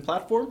proven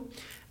platform.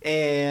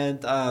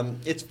 And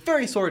it's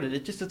very sorted.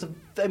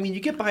 You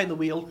get behind the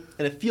wheel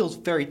and it feels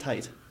very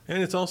tight.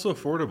 And it's also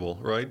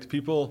affordable, right?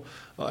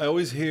 I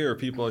always hear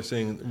people are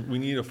saying we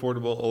need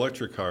affordable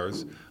electric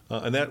cars,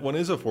 and that one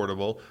is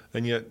affordable,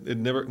 and yet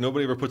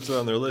nobody ever puts it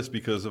on their list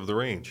because of the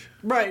range.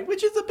 Right,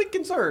 which is a big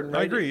concern,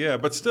 right? I agree, yeah,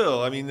 but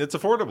still, it's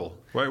affordable,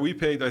 right? We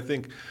paid, I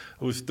think,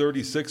 it was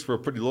 $36 for a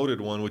pretty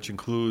loaded one, which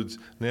includes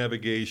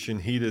navigation,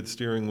 heated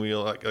steering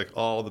wheel, like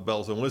all the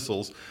bells and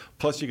whistles.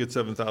 Plus, you get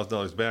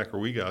 $7,000 back, or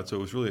we got, so it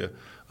was really a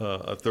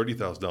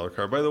 $30,000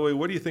 car. By the way,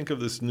 what do you think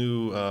of this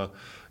new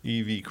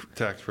EV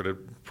tax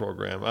credit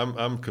program?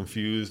 I'm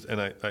confused,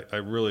 and I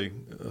really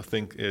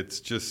think it's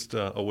just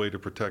a way to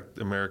protect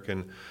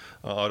American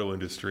auto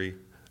industry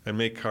and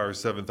make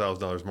cars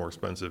 $7,000 more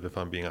expensive, if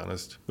I'm being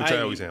honest, which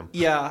I always am.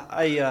 Yeah,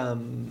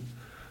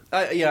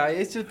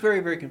 it's just very,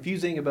 very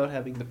confusing about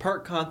having the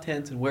part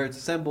content and where it's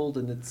assembled,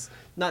 and it's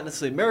not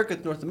necessarily America,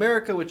 it's North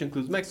America, which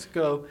includes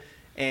Mexico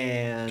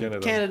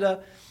and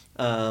Canada.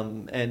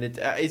 And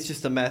it's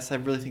just a mess. I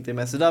really think they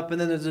mess it up. And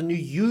then there's a new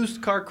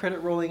used car credit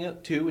rolling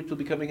out too, which will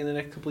be coming in the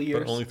next couple of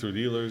years. But only through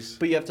dealers.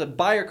 But you have to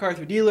buy your car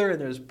through dealer, and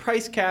there's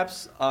price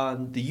caps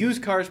on the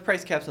used cars,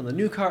 price caps on the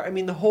new car.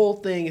 The whole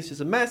thing is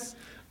just a mess.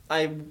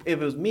 If it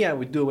was me, I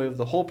would do away with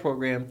the whole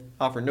program,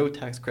 offer no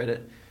tax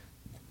credit.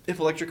 If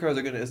electric cars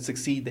are going to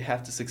succeed, they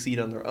have to succeed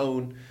on their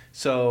own.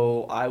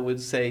 So I would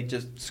say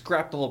just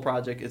scrap the whole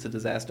project. It's a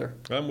disaster.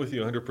 I'm with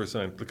you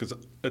 100% because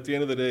at the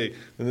end of the day,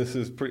 and this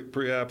is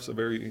perhaps a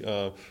very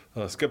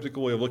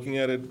skeptical way of looking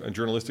at it, a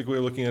journalistic way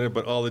of looking at it,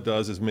 but all it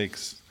does is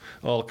makes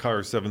all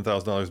cars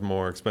 $7,000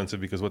 more expensive,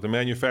 because what the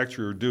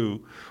manufacturer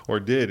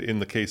did in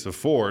the case of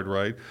Ford,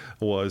 right,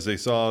 was they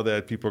saw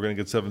that people are going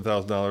to get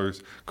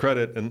 $7,000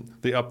 credit, and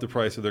they upped the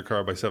price of their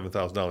car by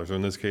 $7,000, or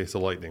in this case, the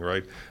Lightning,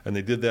 right? And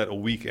they did that a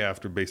week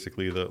after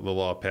basically the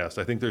law passed.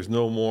 I think there's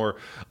no more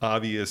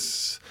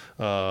obvious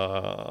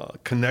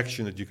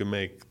connection that you can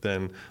make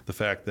than the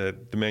fact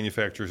that the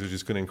manufacturers are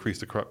just going to increase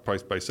the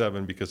price by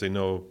 7 because they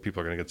know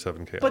people are going to get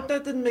 7K But off.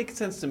 that didn't make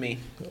sense to me.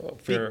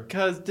 Fair.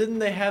 Because didn't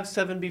they have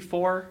 7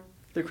 before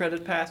the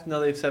credit passed? No,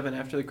 they have 7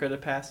 after the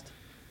credit passed.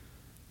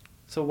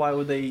 So why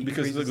would they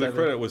Because increase the the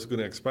credit was going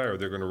to expire.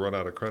 They're going to run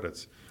out of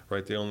credits,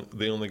 right? They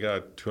only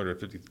got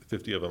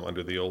 250 of them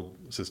under the old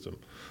system,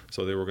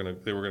 so they were going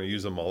to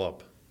use them all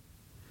up.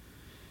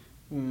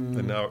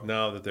 And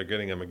now that they're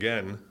getting them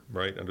again,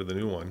 right, under the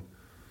new one,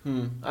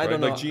 I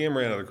don't know. Like GM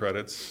ran out of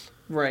credits,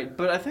 Right,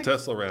 but I think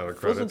Tesla ran out of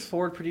wasn't credits.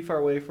 Ford pretty far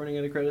away from running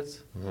out of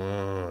credits? I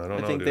don't know.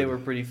 I think they dude. were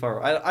pretty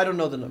far. I don't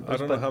know the numbers. I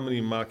don't know but how many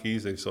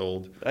Mach-E's they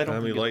sold, I and don't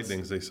how many think it's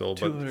Lightnings they sold,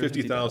 but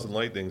 250,000. 50,000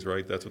 Lightnings,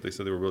 right? That's what they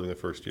said they were building the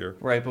first year,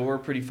 Right, but we're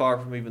pretty far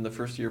from even the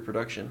first year of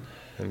production.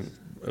 and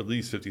at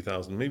least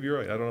 50,000. Maybe you're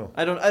right. I don't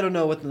know. I don't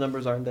know what the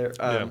numbers are in there.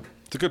 Yeah,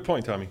 it's a good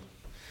point, Tommy.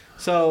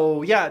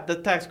 So yeah, the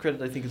tax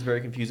credit I think is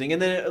very confusing,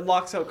 and then it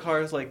locks out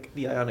cars like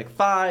the Ioniq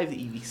 5, the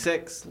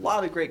EV6, a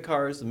lot of great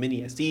cars, the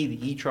Mini SE,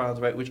 the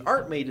e-trons, right, which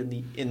aren't made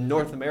in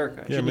North America.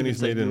 I Yeah, shouldn't even Mini's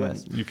say made in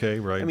US.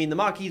 UK, right? I mean, the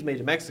Mach-E's made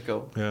in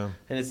Mexico, yeah.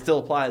 and it still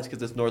applies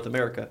because it's North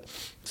America.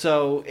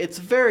 So it's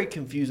a very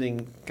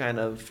confusing kind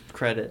of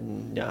credit,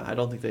 and yeah, I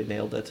don't think they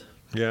nailed it.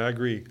 Yeah, I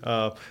agree.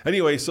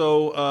 Anyway,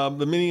 so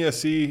the Mini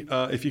SE,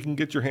 if you can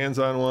get your hands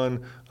on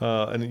one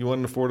and you want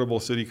an affordable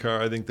city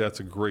car, I think that's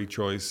a great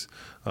choice.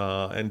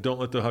 And don't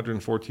let the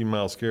 114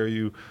 miles scare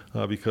you,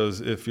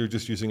 because if you're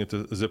just using it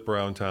to zip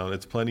around town,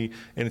 it's plenty,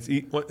 and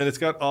it's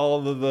got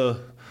all of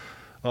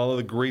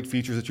the great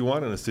features that you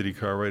want in a city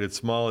car, right? It's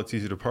small, it's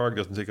easy to park,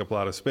 doesn't take up a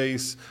lot of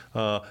space,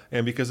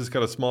 and because it's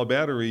got a small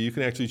battery, you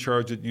can actually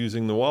charge it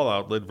using the wall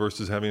outlet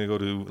versus having to go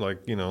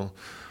to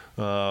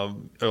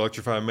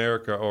Electrify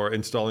America or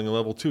installing a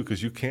level 2,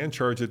 because you can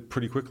charge it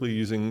pretty quickly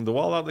using the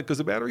wall outlet because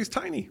the battery's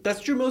tiny. That's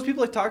true. Most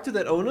people I talk to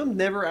that own them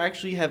never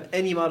actually have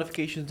any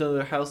modifications done to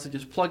their house. They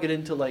just plug it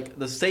into like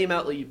the same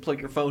outlet you plug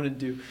your phone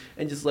into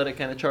and just let it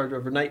kind of charge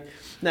overnight.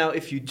 Now,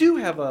 if you do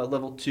have a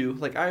level 2,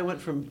 like I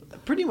went from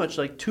pretty much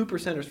like 2% or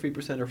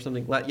 3% or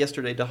something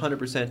yesterday to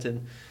 100%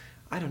 in,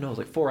 I don't know, it was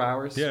like 4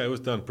 hours. Yeah, it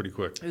was done pretty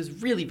quick. It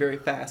was really very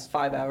fast,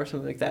 5 hours,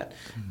 something like that.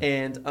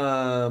 And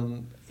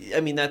I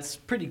mean, that's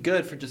pretty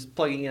good for just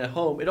plugging in at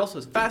home. It also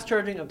has fast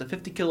charging up to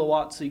 50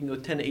 kilowatts, so you can go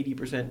 10 to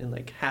 80% in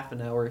like half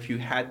an hour if you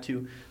had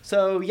to.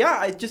 So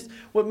yeah,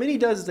 what Mini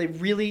does is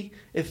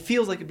it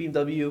feels like a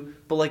BMW,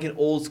 but like an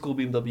old school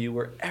BMW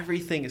where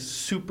everything is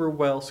super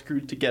well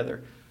screwed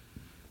together.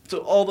 So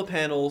all the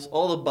panels,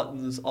 all the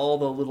buttons, all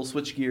the little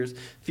switch gears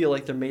feel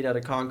like they're made out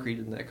of concrete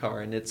in that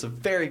car, and it's a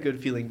very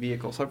good feeling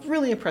vehicle. So I'm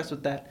really impressed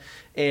with that,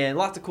 and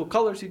lots of cool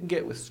colors you can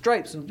get with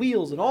stripes and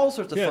wheels and all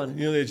sorts of fun.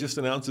 Yeah, they just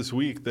announced this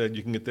week that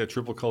you can get that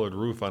triple colored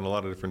roof on a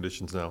lot of different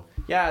editions now.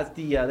 Yeah, it's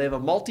they have a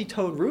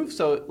multi-tone roof,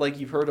 so like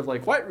you've heard of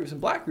like white roofs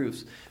and black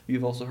roofs.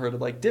 You've also heard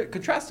of like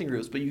contrasting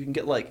roofs, but you can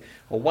get like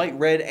a white,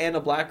 red, and a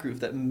black roof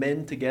that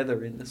mend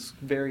together in this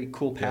very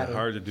cool pattern. Yeah,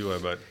 hard to do, I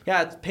bet.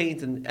 Yeah, it's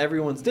paint, and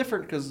everyone's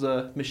different because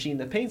the machine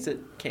that paints it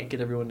can't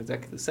get everyone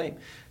exactly the same.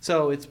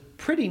 So it's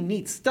pretty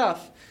neat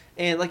stuff.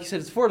 And like you said,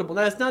 it's affordable.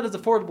 Now, it's not as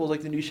affordable as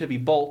like the new Chevy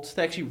Bolt.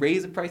 They actually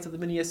raised the price of the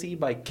Mini SE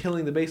by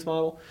killing the base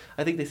model.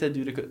 I think they said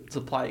due to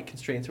supply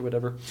constraints or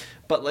whatever.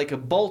 But like a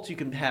Bolt, you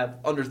can have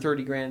under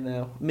 30 grand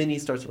now. Mini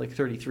starts at like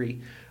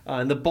 33.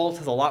 And the Bolt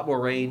has a lot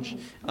more range,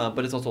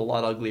 but it's also a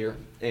lot uglier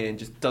and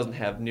just doesn't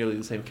have nearly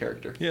the same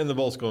character. Yeah, and the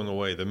Bolt's going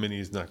away. The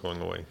Mini's not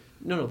going away.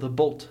 No, the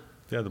Bolt.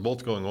 Yeah, the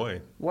Bolt's going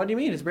away. What do you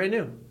mean? It's brand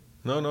new.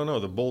 No.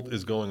 The Bolt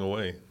is going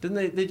away.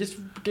 Didn't they just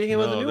came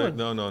out with a new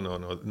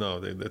one? No.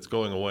 That's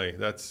going away.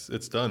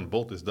 It's done.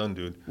 Bolt is done,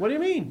 dude. What do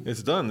you mean?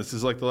 It's done. This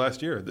is like the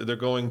last year. They're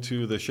going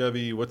to the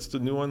Chevy. What's the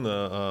new one?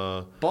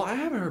 The I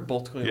haven't heard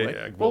Bolt's going away.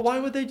 Yeah, well, Bolt. why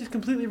would they just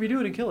completely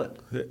redo it and kill it?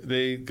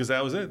 because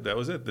that was it.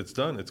 It's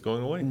done. It's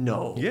going away.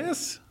 No.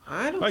 Yes.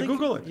 I don't Right, think.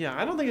 Google it. Yeah,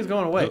 I don't think it's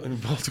going away.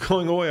 And Bolt's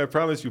going away. I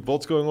promise you,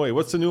 Bolt's going away.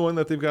 What's the new one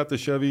that they've got? The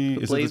Chevy.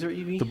 The is it Blazer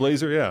EV? The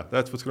Blazer. Yeah,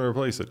 that's what's going to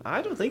replace it.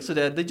 I don't think so,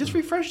 Dad. They just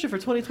refreshed it for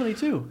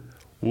 2022.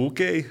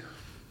 Okay.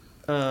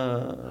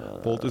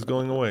 Bolt is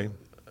going away.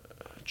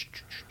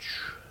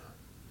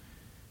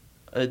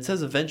 It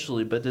says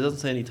eventually, but it doesn't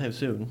say anytime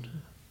soon.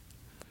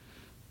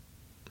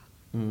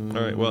 All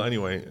right. Well,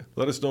 anyway,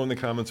 let us know in the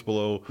comments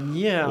below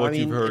Yeah, what I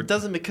mean, you've heard. it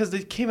doesn't because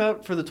they came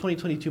out for the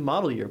 2022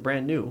 model year,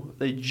 brand new.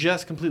 They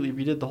just completely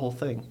redid the whole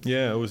thing.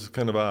 Yeah, it was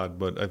kind of odd,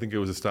 but I think it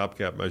was a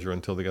stopgap measure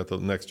until they got the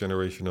next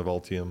generation of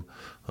Ultium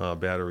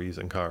batteries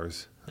and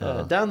cars.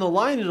 Down the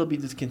line, it'll be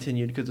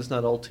discontinued because it's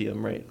not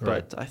Ultium, right?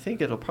 But I think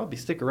it'll probably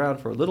stick around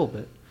for a little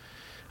bit.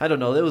 I don't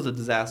know. It was a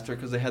disaster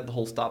because they had the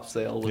whole stop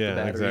sale with the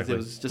batteries. Exactly. It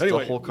was just Anyway,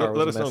 the whole car was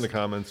let a us know in mess. the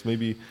comments.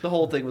 Maybe The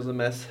whole thing was a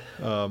mess.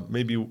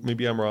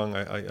 maybe I'm wrong.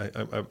 I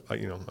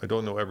I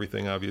don't know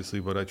everything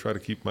obviously, but I try to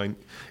keep my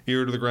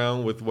ear to the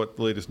ground with what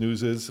the latest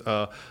news is.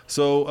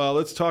 So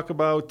let's talk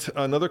about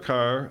another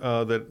car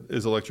that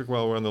is electric.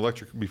 While we're on the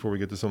electric, before we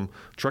get to some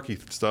trucky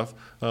stuff,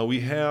 we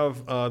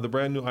have the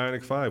brand new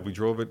Ioniq 5. We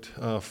drove it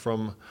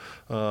from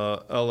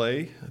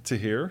LA to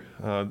here.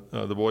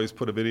 The boys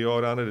put a video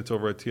out on it. It's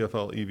over at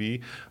TFL EV.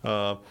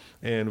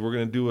 And we're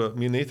going to do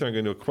me and Nathan are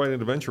going to do quite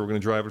an adventure. We're going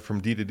to drive it from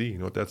D to D. You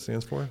know what that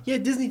stands for? Yeah,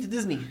 Disney to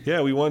Disney.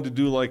 Yeah, we wanted to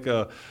do like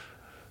a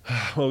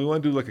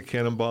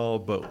cannonball,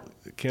 but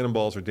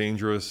cannonballs are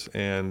dangerous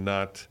and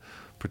not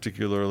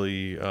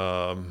particularly,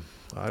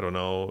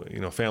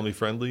 family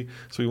friendly.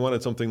 So we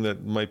wanted something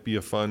that might be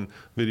a fun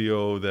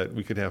video that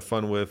we could have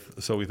fun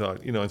with. So we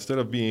thought, instead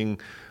of being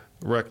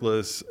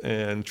reckless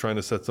and trying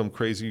to set some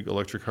crazy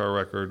electric car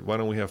record, why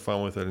don't we have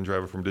fun with it and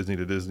drive it from Disney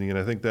to Disney? And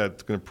I think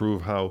that's going to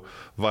prove how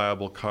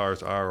viable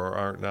cars are or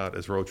aren't not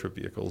as road trip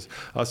vehicles.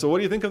 So what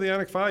do you think of the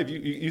Ioniq 5?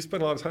 You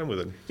spent a lot of time with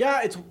it.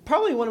 Yeah, it's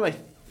probably one of my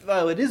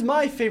it is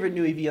my favorite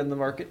new EV on the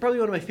market, probably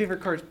one of my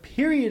favorite cars,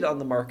 period, on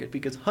the market,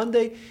 because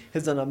Hyundai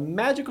has done a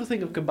magical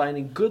thing of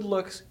combining good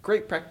looks,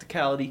 great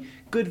practicality,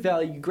 good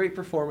value, great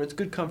performance,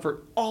 good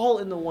comfort, all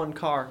in the one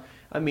car.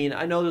 I mean,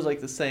 I know there's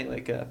like this saying,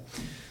 like,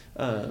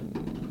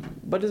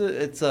 what is it?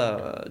 It's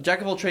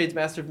Jack of all trades,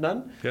 master of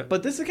none. Yeah.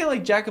 But this is kind of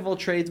like Jack of all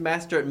trades,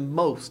 master at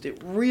most.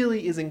 It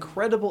really is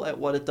incredible at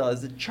what it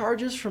does. It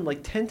charges from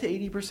like 10 to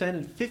 80%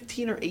 in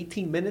 15 or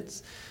 18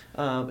 minutes.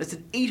 It's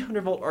an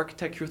 800-volt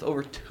architecture with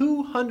over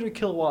 200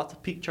 kilowatts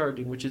of peak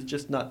charging, which is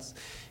just nuts.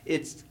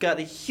 It's got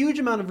a huge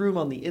amount of room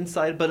on the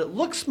inside, but it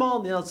looks small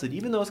on the outside,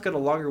 even though it's got a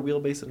longer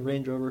wheelbase than a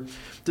Range Rover.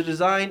 The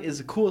design is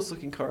the coolest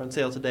looking car on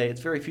sale today.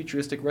 It's very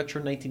futuristic,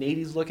 retro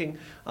 1980s looking.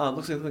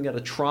 Looks like something out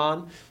of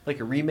Tron, like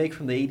a remake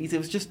from the 80s.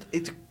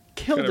 It's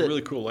killed Got a it.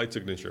 really cool light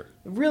signature.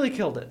 Really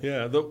killed it.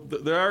 Yeah,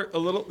 there are a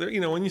little,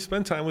 when you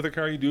spend time with a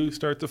car, you do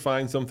start to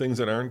find some things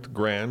that aren't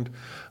grand.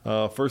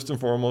 First and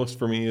foremost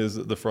for me is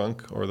the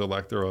frunk, or the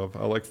lack thereof.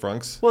 I like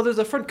frunks. Well, there's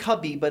a front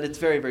cubby, but it's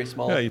very, very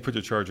small. Yeah, you put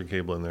your charging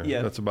cable in there.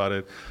 Yeah. That's about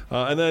it.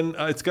 And then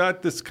it's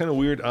got this kind of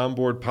weird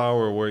onboard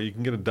power where you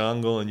can get a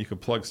dongle and you can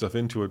plug stuff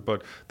into it,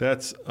 but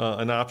that's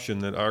an option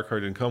that our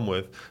car didn't come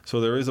with. So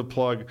there is a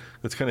plug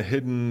that's kind of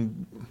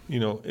hidden,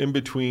 in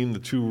between the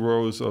two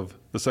rows of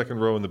the second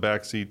row in the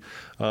back seat.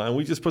 And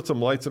we just put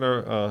some lights in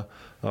our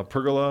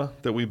pergola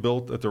that we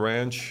built at the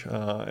ranch,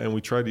 and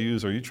you tried to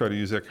use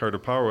that car to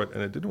power it,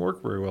 and it didn't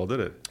work very well, did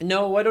it?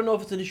 No, I don't know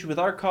if it's an issue with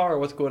our car or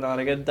what's going on.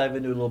 I got to dive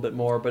into it a little bit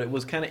more, but it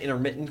was kind of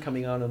intermittent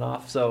coming on and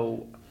off,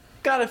 so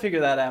got to figure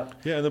that out.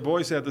 Yeah, and the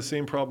boys had the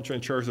same problem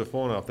trying to charge the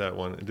phone off that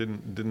one. It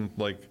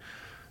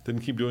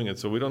didn't keep doing it,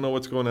 so we don't know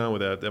what's going on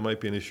with that. That might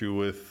be an issue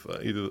with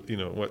either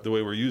the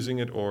way we're using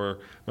it, or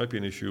might be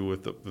an issue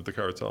with the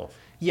car itself.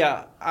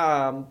 Yeah.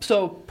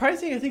 So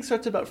pricing I think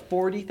starts at about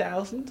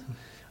 $40,000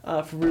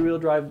 for rear-wheel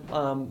drive.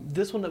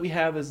 This one that we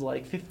have is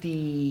like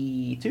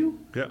 52.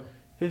 Yeah.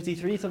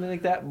 53, something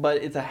like that. But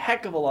it's a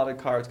heck of a lot of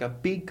car. It's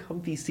got big,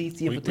 comfy seats.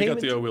 The We infotainment. got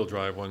the all-wheel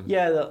drive one.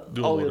 Yeah, the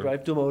Dual all-wheel motor.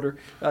 drive, dual motor.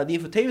 The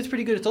infotainment's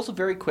pretty good. It's also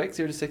very quick,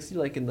 0 to 60,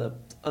 like in the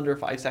under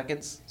 5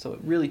 seconds. So it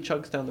really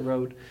chugs down the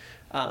road.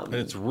 And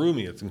it's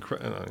roomy. It's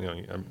incredible.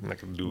 I'm not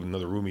going to do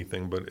another roomy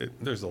thing, but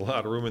there's a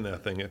lot of room in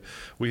that thing.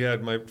 We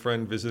had my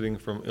friend visiting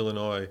from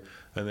Illinois,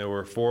 and there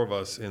were 4 of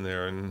us in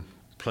there, and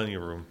plenty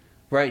of room.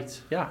 Right.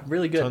 Yeah,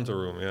 really good. Tons of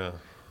room. Yeah.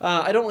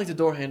 I don't like the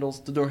door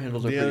handles. The door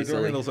handles are Yeah, pretty the door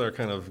silly. handles are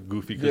kind of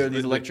goofy. They're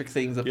these electric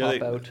things that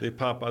pop out. They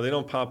pop out. They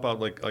don't pop out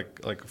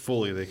like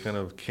fully. They kind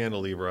of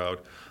cantilever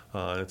out.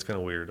 And it's kind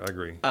of weird. I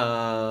agree.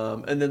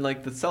 And then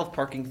like the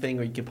self-parking thing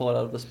where you can pull it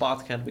out of the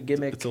spot's kind of a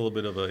gimmick. It's a little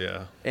bit of a It's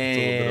a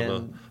And- little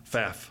bit of a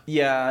faff.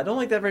 Yeah, I don't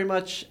like that very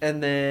much.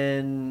 And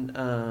then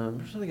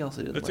there's something else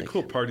I didn't It's like. a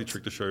cool party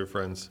trick to show your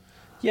friends.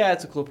 Yeah,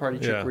 it's a cool party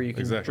trick Yeah, where you can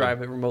exactly.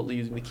 drive it remotely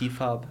using the key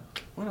fob.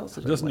 What else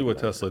did It doesn't I do like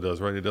what about Tesla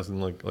does, right? It doesn't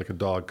like a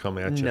dog come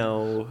at it? you.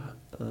 No.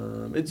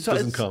 It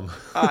doesn't come.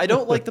 I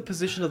don't like the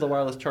position of the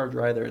wireless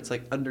charger either. It's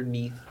like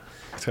underneath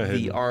It's kind of the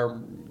hidden.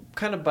 arm,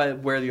 kind of by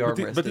where the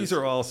armrest is. But these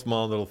are all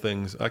small little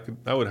things.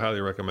 I would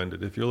highly recommend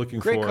it if you're looking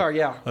Great for car,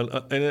 yeah.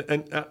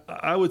 And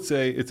I would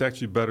say it's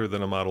actually better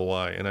than a Model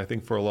Y. And I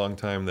think for a long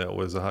time that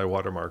was a high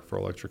watermark for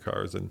electric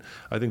cars. And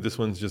I think this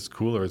one's just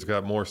cooler. It's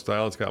got more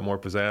style. It's got more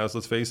pizzazz.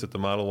 Let's face it, the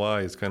Model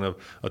Y is kind of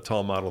a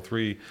tall Model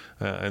 3,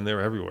 and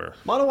they're everywhere.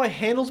 Model Y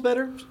handles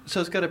better, so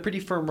it's got a pretty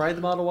firm ride.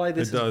 The Model Y,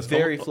 this It does. is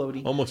very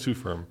floaty. Almost too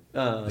firm.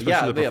 Especially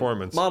Yeah, the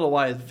performance. Model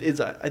Y is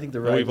I think the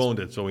And ride. we've owned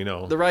it, so we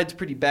know. The ride's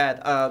pretty bad.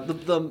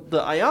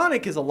 The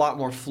Ioniq is a lot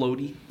more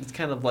floaty. It's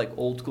kind of like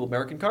old school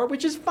American car,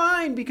 which is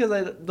fine because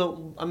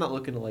I'm not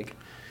looking to like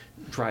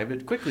drive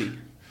it quickly.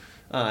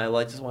 I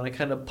just want to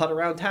kind of putt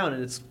around town,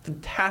 and it's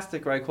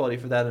fantastic ride quality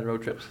for that in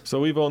road trips. So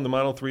we've owned the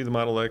Model 3, the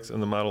Model X,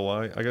 and the Model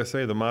Y. I gotta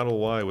say, the Model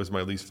Y was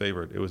my least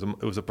favorite. It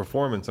was a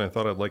performance, and I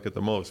thought I'd like it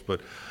the most.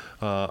 But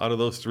out of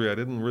those 3, I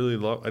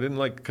didn't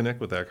like connect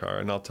with that car,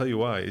 and I'll tell you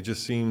why. It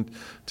just seemed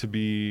to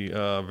be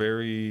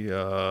very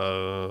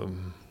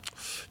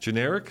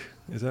generic.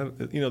 Is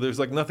that, there's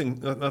like nothing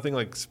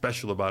like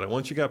special about it.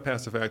 Once you got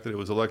past the fact that it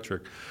was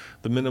electric,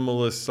 the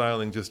minimalist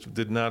styling just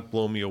did not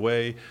blow me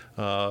away.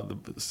 The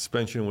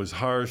suspension was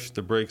harsh.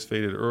 The brakes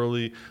faded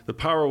early. The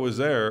power was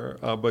there,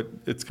 but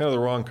it's kind of the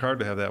wrong car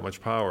to have that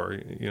much power.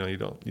 You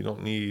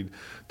don't need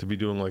to be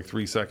doing like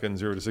 3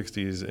 seconds 0 to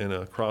 60s in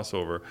a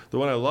crossover. The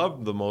one I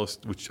loved the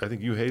most, which I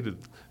think you hated,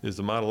 is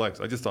the Model X.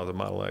 I just thought the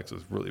Model X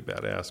was really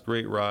badass.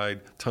 Great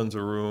ride, tons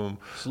of room.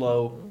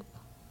 Slow.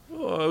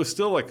 Oh, it was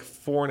still like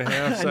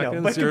 4.5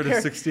 seconds, 0 to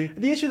 60.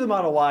 The issue of the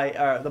Model Y,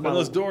 the Model... And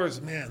those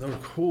doors, man, they were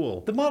cool.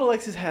 The Model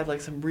X has had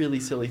like some really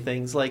silly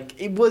things. Like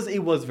it was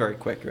very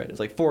quick, right? It was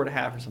like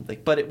 4.5 or something.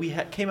 But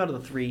came out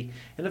of the 3,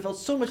 and it felt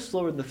so much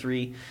slower than the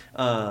 3.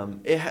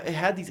 It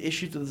had these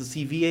issues with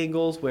the CV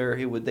angles where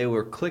they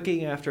were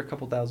clicking after a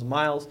couple thousand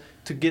miles.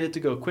 To get it to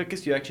go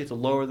quickest, you actually have to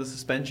lower the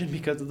suspension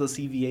because of the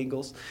CV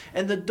angles.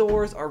 And the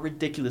doors are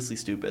ridiculously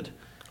stupid.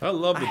 I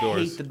love the doors.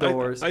 I hate the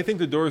doors. I think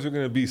the doors are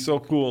going to be so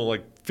cool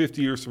like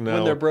 50 years from now.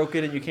 When they're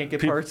broken and you can't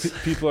get parts.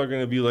 People are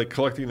going to be like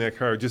collecting that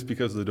car just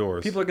because of the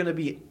doors. People are going to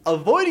be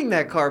avoiding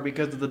that car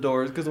because of the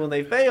doors, because when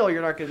they fail,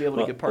 you're not going to be able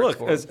to get parts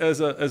for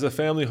them. As a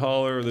family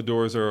hauler, the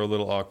doors are a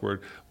little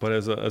awkward, but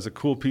as a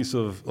cool piece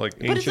of like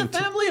ancient... But it's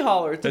a family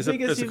hauler. It's a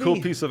big SUV. As a cool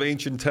piece of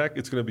ancient tech,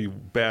 it's going to be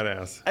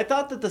badass. I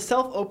thought that the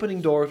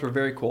self-opening doors were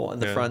very cool in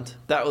the front.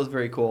 That was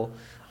very cool.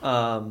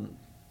 I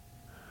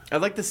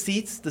like the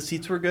seats. The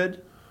seats were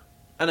good.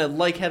 And I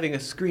like having a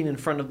screen in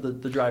front of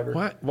the driver.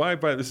 Why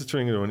buy? This is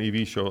turning into an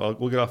EV show.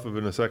 We'll get off of it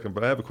in a second,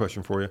 but I have a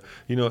question for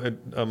you.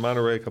 At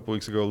Monterey a couple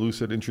weeks ago,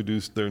 Lucid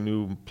introduced their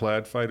new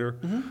Plaid Fighter.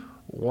 Mm-hmm.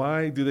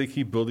 Why do they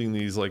keep building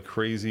these like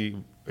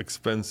crazy,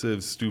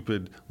 expensive,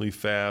 stupidly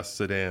fast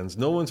sedans?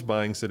 No one's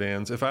buying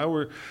sedans.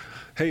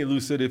 Hey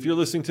Lucid, if you're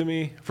listening to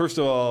me, first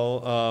of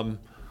all,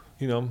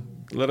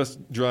 let us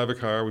drive a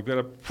car. We've got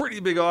a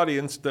pretty big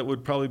audience that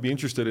would probably be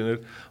interested in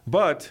it.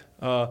 But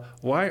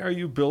why are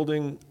you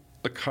building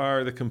a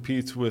car that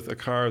competes with a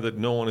car that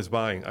no one is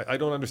buying? I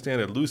don't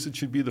understand it. Lucid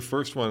should be the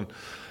first one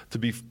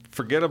to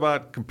forget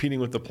about competing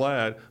with the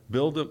Plaid,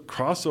 build a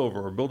crossover,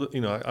 or build it.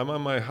 I'm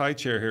on my high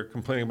chair here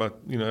complaining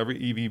about every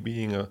EV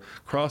being a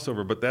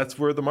crossover, but that's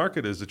where the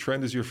market is. The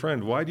trend is your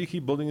friend. Why do you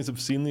keep building these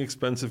obscenely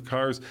expensive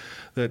cars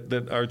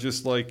that are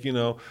just like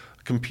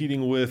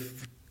competing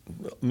with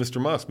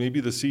Mr. Musk? Maybe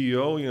the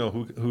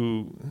CEO,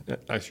 who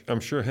I'm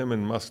sure him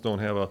and Musk don't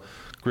have a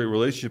great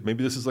relationship.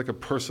 Maybe this is like a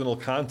personal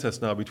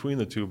contest now between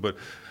the two. But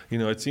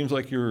it seems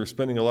like you're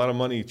spending a lot of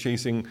money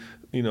chasing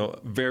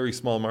very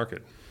small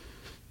market.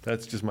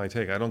 That's just my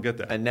take. I don't get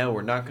that. And now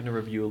we're not going to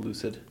review a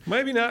Lucid.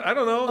 Maybe not. I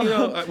don't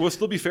know. We'll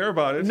still be fair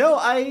about it.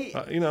 No,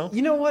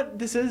 You know what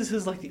this is? This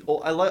is like the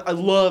old. I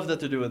love that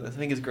they're doing this. I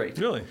think it's great.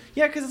 Really?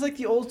 Yeah, because it's like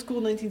the old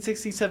school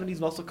 1960s, 70s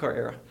muscle car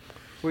era.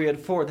 Where you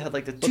had Ford that had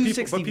like the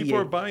 260 But people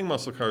are buying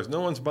muscle cars.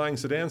 No one's buying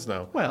sedans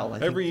now. Well,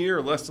 every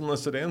year, less and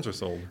less sedans are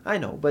sold. I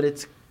know, but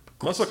it's...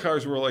 Muscle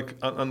cars were like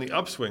on the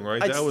upswing,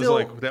 right? That was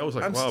like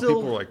wow,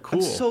 people were like cool.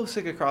 I'm so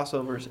sick of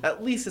crossovers.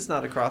 At least it's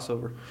not a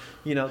crossover.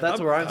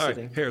 That's where I'm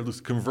sitting. Right, here,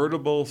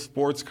 convertible,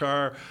 sports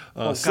car,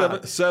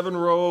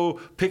 7-row,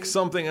 pick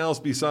something else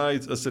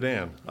besides a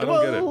sedan. I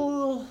don't get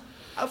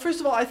it. First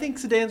of all, I think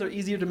sedans are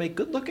easier to make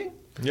good looking.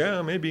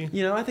 Yeah, maybe.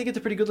 I think it's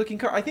a pretty good looking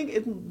car. I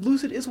think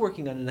Lucid is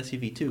working on an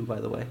SUV too, by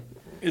the way.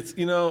 It's,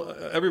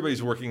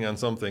 everybody's working on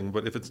something,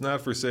 but if it's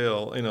not for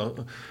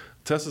sale,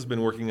 Tesla's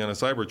been working on a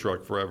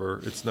Cybertruck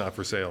forever. It's not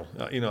for sale.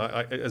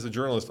 I, as a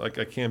journalist, I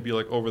can't be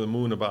like over the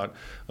moon about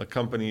a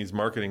company's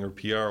marketing or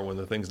PR when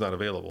the thing's not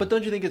available. But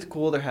don't you think it's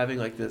cool they're having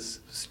like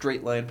this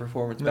straight line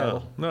performance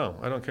battle? No,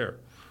 I don't care.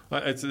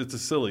 It's a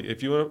silly.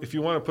 If you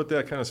want to put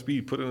that kind of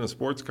speed, put it in a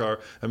sports car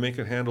and make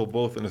it handle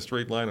both in a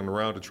straight line and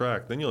around a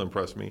track, then you'll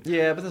impress me.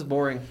 Yeah, but that's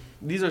boring.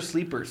 These are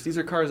sleepers. These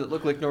are cars that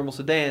look like normal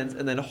sedans,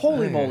 and then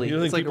holy moly! You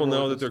don't think people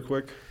know that they're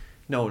quick?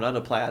 No, not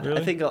a Plaid. Really?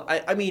 I think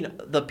I mean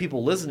the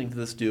people listening to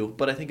this do,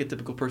 but I think a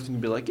typical person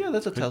can be like, yeah,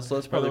 that's a Tesla.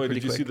 It's probably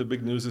pretty quick. Did you see the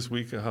big news this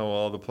week how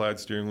all the Plaid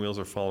steering wheels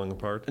are falling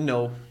apart?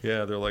 No.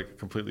 Yeah, they're like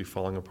completely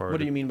falling apart. What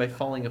do you mean by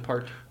falling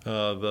apart?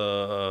 All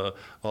the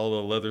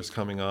leather's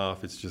coming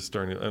off. It's just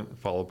starting to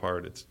fall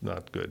apart. It's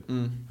not good.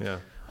 Yeah.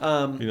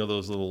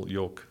 Those little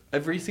yoke.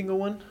 Every single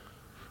one?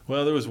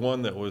 Well, there was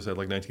one that was at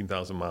like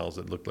 19,000 miles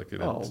that looked like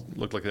it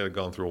had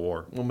gone through a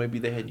war. Well, maybe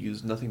they had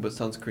used nothing but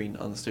sunscreen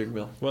on the steering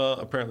wheel. Well,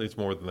 apparently it's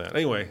more than that.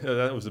 Anyway,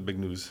 that was the big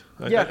news.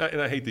 Yeah.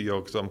 I hate the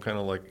yoke, so I'm kind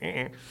of like,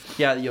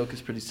 Yeah, the yoke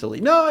is pretty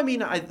silly. No, I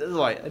mean, an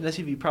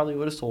SUV probably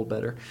would have sold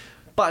better.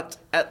 But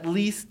at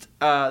least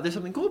there's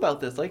something cool about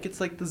this. Like,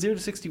 it's like the 0 to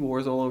 60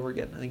 wars all over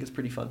again. I think it's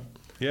pretty fun.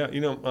 Yeah,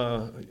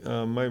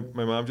 my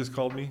mom just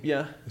called me.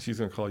 Yeah. She's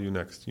going to call you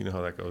next. You know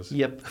how that goes.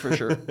 Yep, for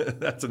sure.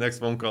 That's the next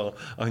phone call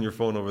on your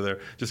phone over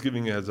there. Just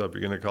giving you a heads up,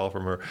 you're going to call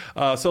from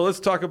her. So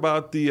let's talk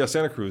about the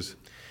Santa Cruz.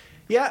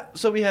 Yeah,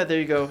 so there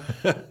you go.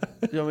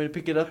 You want me to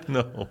pick it up?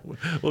 No,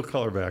 we'll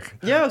call her back.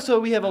 Yeah, so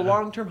we have a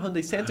long-term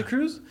Hyundai Santa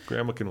Cruz.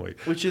 Grandma can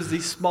wait. Which is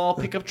the small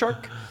pickup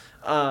truck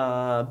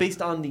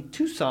based on the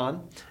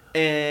Tucson.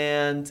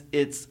 And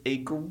it's a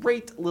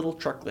great little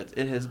trucklet.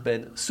 It has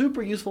been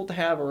super useful to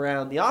have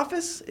around the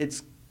office.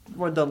 It's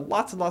done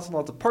lots and lots and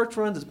lots of parts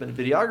runs. It's been a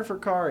videographer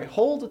car. It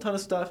holds a ton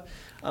of stuff.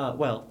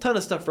 Ton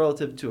of stuff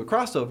relative to a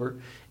crossover.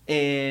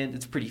 And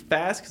it's pretty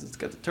fast because it's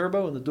got the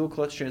turbo and the dual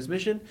clutch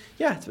transmission.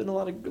 Yeah, it's been a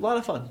lot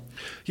of fun.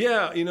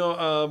 Yeah,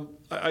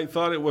 I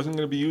thought it wasn't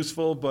going to be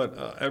useful,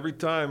 but every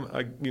time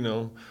I,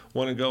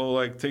 want to go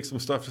like take some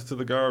stuff to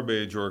the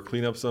garbage or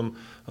clean up some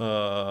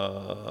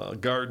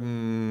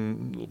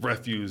garden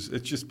refuse,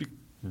 it's just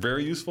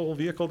very useful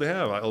vehicle to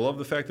have. I love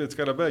the fact that it's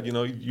got a bed. You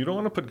don't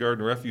want to put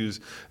garden refuse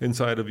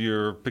inside of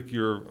your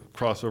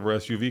crossover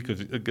SUV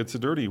because it gets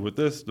dirty. With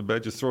this, the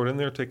bed, just throw it in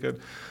there, take it,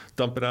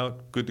 dump it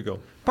out, good to go.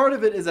 Part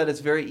of it is that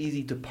it's very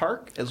easy to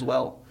park as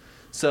well.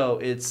 So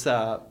it's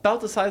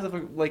about the size of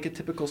a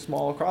typical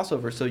small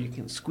crossover. So you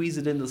can squeeze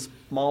it into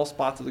small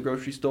spots of the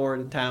grocery store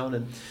and in town.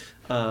 And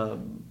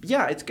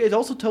it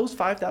also tows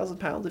 5,000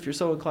 pounds if you're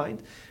so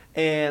inclined.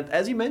 And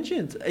as you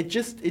mentioned,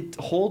 it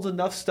holds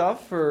enough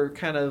stuff for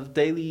kind of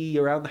daily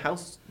around the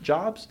house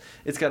jobs.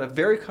 It's got a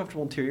very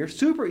comfortable interior,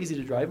 super easy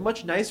to drive,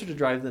 much nicer to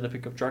drive than a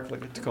pickup truck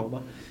like a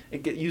Tacoma.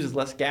 It uses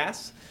less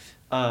gas.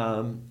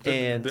 And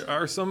there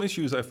are some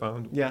issues I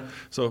found. Yeah.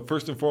 So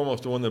first and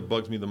foremost, the one that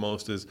bugs me the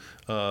most is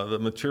the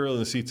material in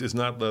the seats is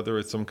not leather.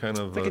 It's some kind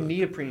of... It's like a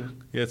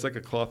neoprene. Yeah, it's like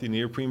a clothy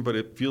neoprene, but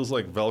it feels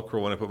like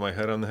Velcro when I put my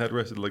head on the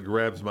headrest. It like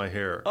grabs my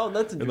hair. Oh,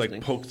 that's interesting. It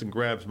like pokes and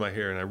grabs my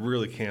hair, and I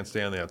really can't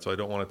stand that, so I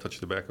don't want to touch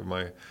the back of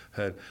my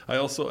head. I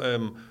also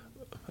am...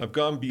 I've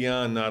gone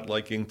beyond not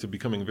liking to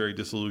becoming very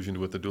disillusioned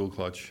with the dual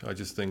clutch. I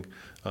just think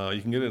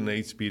you can get it in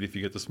 8-speed if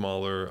you get the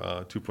smaller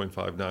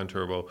 2.5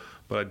 non-turbo,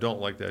 but I don't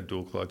like that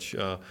dual clutch.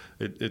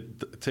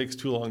 It takes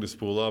too long to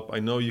spool up. I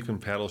know you can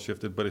paddle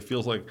shift it, but it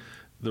feels like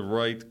the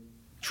right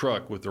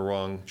truck with the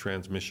wrong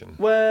transmission.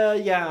 Well,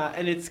 yeah,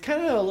 and it's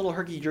kind of a little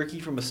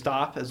herky-jerky from a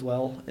stop as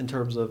well in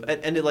terms of,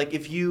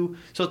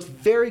 so it's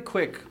very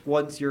quick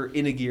once you're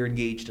in a gear,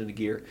 engaged in a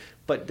gear,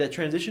 but that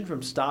transition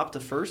from stop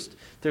to first,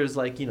 there's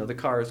the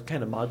car is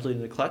kind of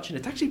modulating the clutch, and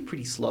it's actually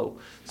pretty slow.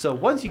 So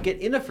once you get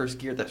in a first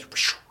gear, that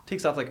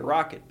takes off like a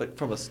rocket, but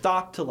from a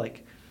stop to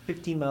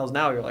 15 miles an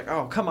hour, you're like,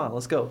 oh, come on,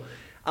 let's go.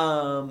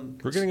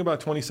 We're getting about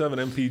 27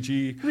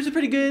 mpg. Which is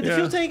pretty good. The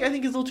fuel tank, I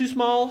think, is a little too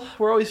small.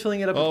 We're always filling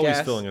it up with gas.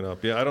 Always filling it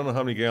up. Yeah, I don't know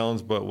how many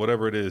gallons, but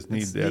whatever it is,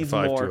 needs to add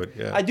 5 more to it.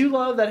 Yeah. I do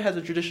love that it has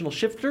a traditional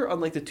shifter,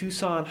 unlike the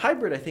Tucson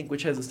Hybrid, I think,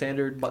 which has the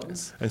standard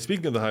buttons. And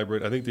speaking of the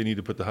hybrid, I think they need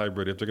to put the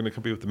hybrid, if they're going to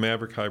compete with the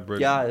Maverick hybrid.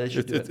 Yeah, they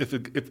should do it.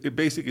 If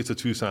basically it's a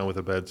Tucson with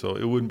a bed, so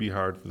it wouldn't be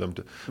hard for them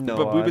to. No,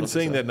 but we've been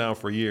saying that now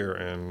for a year,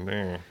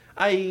 and.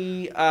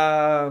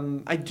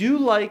 I do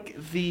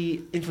like the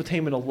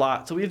infotainment a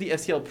lot. So we have the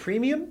SEL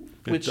Premium,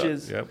 which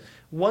is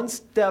one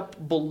step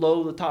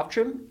below the top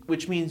trim,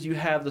 which means you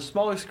have the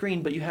smaller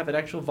screen, but you have an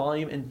actual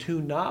volume and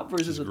tune knob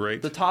versus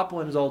the top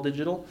one is all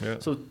digital. Yeah.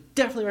 So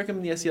definitely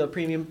recommend the SEL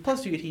Premium.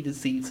 Plus you get heated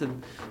seats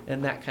and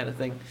that kind of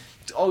thing.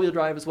 It's all-wheel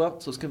drive as well,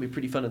 so it's going to be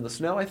pretty fun in the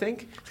snow, I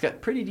think. It's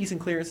got pretty decent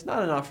clearance.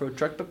 Not an off-road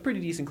truck, but pretty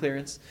decent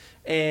clearance.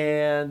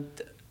 And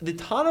the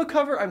tonneau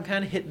cover, I'm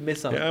kind of hit and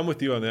miss on. Yeah, I'm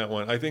with you on that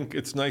one. I think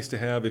it's nice to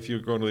have if you're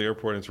going to the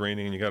airport and it's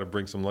raining and you got to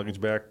bring some luggage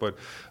back, but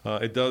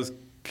it does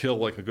kill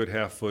like a good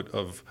half foot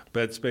of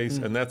bed space,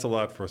 and that's a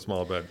lot for a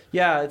small bed.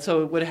 Yeah,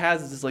 so what it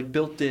has is this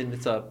built-in.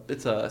 It's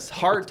a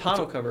hard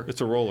tonneau cover.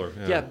 It's a roller.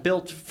 Yeah,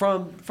 built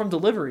from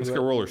delivery. It's like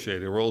a roller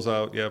shade. It rolls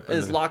out. Yep.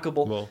 It's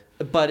lockable,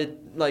 but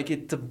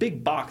it's a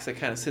big box that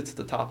kind of sits at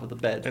the top of the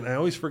bed. And I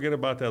always forget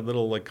about that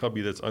little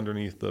cubby that's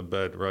underneath the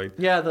bed, right?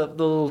 Yeah, the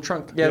little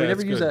trunk. Yeah, we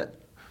never use that.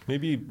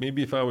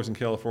 Maybe if I was in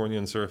California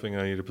and surfing and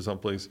I needed to put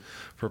someplace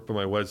for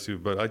my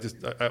wetsuit,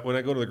 but when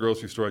I go to the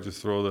grocery store, I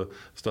just throw the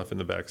stuff in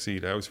the back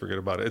seat. I always forget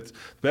about it.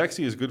 The back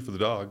seat is good for the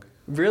dog.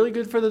 Really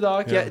good for the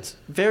dog. Yeah, it's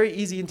very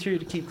easy interior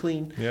to keep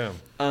clean. Yeah.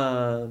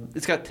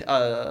 It's got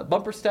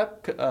bumper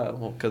step,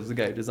 because the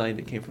guy who designed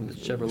it came from the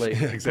Chevrolet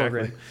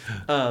exactly.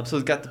 program. So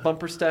it's got the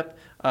bumper step.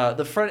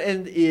 The front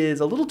end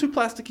is a little too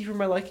plasticky for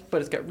my liking, but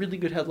it's got really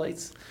good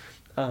headlights.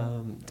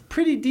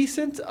 Pretty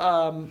decent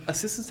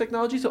assistance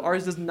technology. So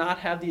ours does not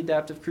have the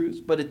adaptive cruise,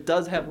 but it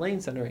does have lane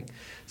centering.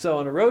 So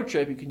on a road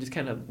trip, you can just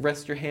kind of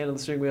rest your hand on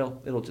the steering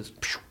wheel. It'll just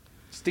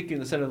stick you in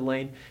the center of the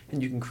lane,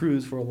 and you can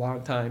cruise for a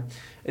long time.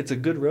 It's a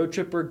good road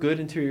tripper, good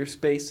interior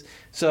space.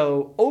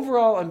 So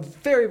overall, I'm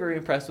very, very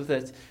impressed with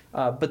it.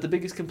 But the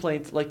biggest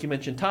complaint, like you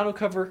mentioned, tonneau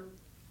cover,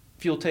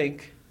 fuel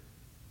tank,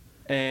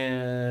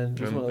 and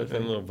there's one other thing.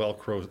 And a little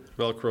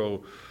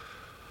Velcro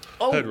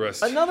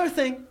headrest.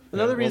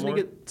 Another reason to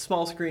get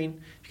small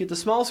screen. If you get the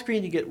small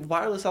screen, you get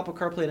wireless Apple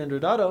CarPlay and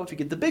Android Auto. If you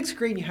get the big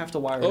screen, you have to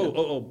wire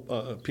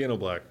it. Piano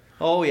black.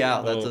 Oh,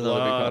 yeah, that's another big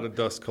problem. A lot of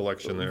dust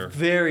collection there.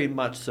 Very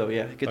much so,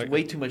 yeah. It gets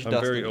way too much dust.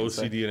 I'm very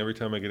OCD, and every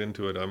time I get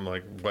into it, I'm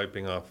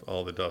wiping off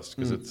all the dust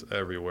because it's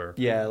everywhere.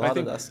 Yeah, a lot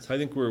of dust. I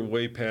think we're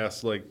way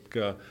past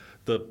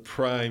the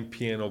prime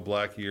piano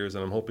black years,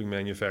 and I'm hoping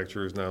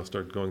manufacturers now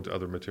start going to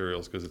other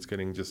materials because it's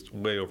getting just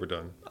way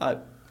overdone.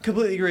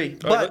 Completely agree.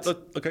 All right,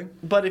 okay.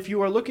 But if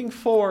you are looking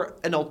for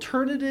an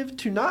alternative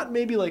to not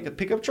maybe like a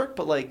pickup truck,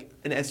 but like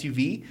an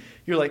SUV,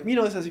 you're like,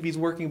 this SUV is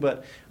working,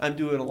 but I'm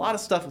doing a lot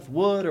of stuff with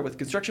wood or with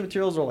construction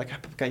materials, or like,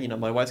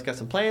 my wife's got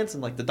some plants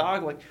and like the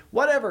dog, like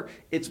whatever.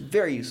 It's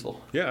very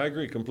useful. Yeah, I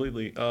agree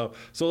completely.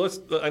 So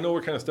I know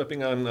we're kind of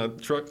stepping on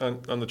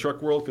on the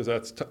truck world because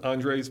that's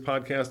Andre's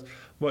podcast,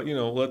 but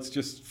let's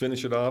just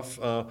finish it off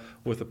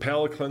with a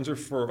palate cleanser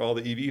for all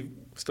the EV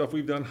stuff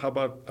we've done. How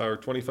about our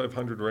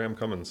 2500 Ram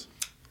Cummins?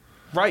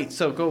 Right,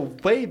 so go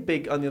way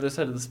big on the other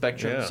side of the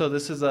spectrum. Yeah. So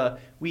this is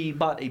we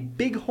bought a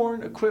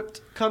Bighorn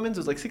equipped Cummins.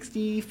 It was like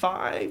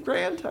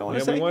 $65,000, I want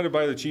to say. Yeah, we wanted to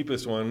buy the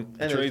cheapest one,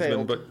 the And it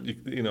tradesman, failed. but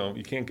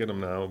you can't get them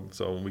now.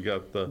 So we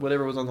got the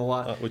Whatever was on the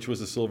lot. which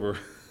was a silver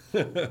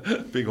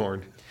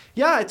Bighorn.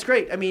 Yeah, it's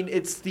great. I mean,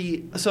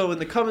 so in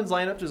the Cummins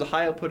lineup, there's a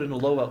high output and a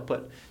low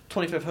output.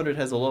 2500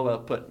 has a low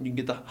output. You can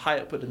get the high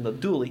output in the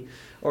dually,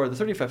 or the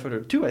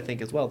 3500 too, I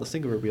think, as well, the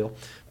single rear wheel.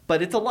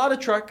 But it's a lot of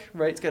truck,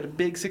 right? It's got a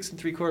big 6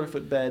 3/4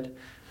 foot bed.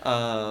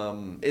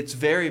 It's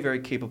very, very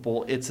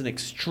capable. It's an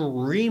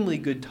extremely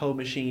good tow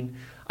machine.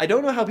 I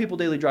don't know how people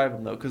daily drive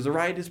them, though, because the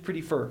ride is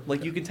pretty firm.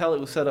 Like, you can tell it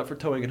was set up for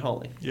towing and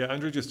hauling. Yeah,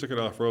 Andre just took it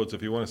off road. So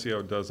if you want to see how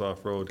it does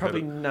off road,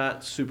 Probably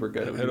not super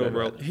good. It would head be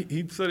over. better.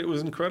 He said it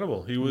was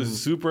incredible. He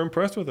was super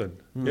impressed with it.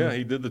 Yeah,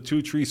 he did the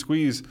 2-tree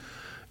squeeze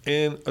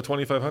in a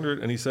 2500,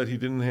 and he said he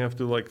didn't have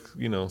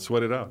to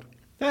sweat it out.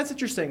 That's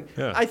interesting.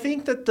 Yeah. I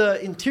think that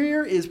the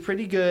interior is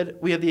pretty good.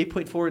 We have the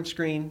 8.4-inch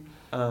screen.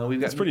 We've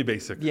got It's pretty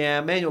basic.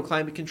 Yeah, manual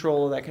climate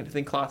control, that kind of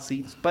thing, cloth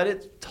seats. But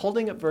it's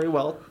holding up very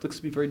well. It looks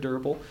to be very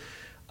durable.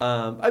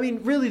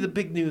 Really the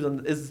big news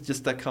is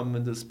just that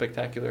Cummins is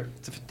spectacular.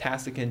 It's a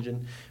fantastic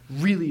engine.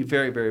 Really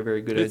very, very,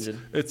 very good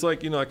engine. It's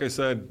like, like I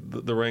said,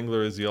 the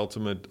Wrangler is the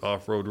ultimate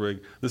off-road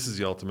rig. This is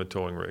the ultimate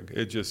towing rig.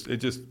 It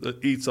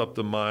eats up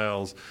the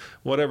miles,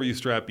 whatever you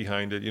strap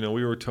behind it.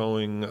 We were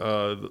towing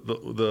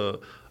the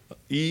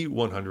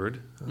E100.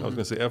 I was going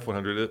to say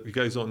F100. If you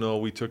guys don't know,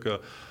 we took our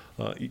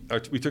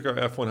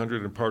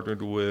F100 and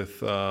partnered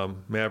with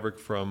Maverick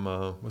from,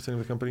 what's the name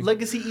of the company?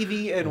 Legacy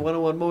EV and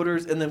 101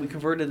 Motors, and then we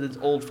converted its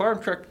old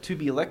farm truck to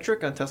be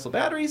electric on Tesla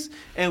batteries,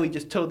 and we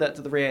just towed that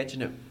to the ranch,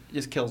 and it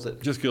just kills it.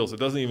 Just kills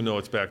it. Doesn't even know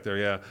it's back there.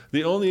 Yeah.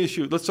 The only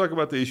issue. Let's talk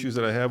about the issues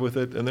that I have with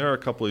it, and there are a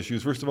couple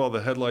issues. First of all,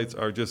 the headlights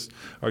are just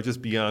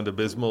beyond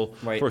abysmal.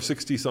 Right. For a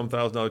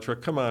 $60,000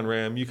 truck. Come on,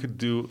 Ram. You could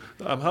do.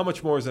 How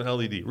much more is an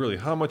LED? Really?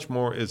 How much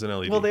more is an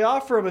LED? Well, they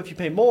offer them if you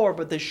pay more,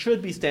 but they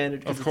should be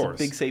standard because of it's course.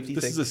 a big safety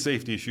This thing. is a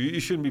safety issue. You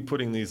shouldn't be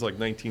putting these like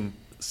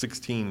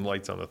 1916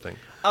 lights on the thing.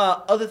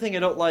 Other thing I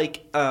don't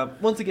like,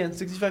 once again,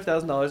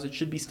 $65,000, it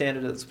should be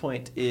standard at this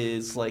point,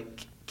 is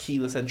like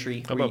keyless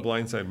entry. How about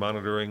blindside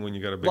monitoring when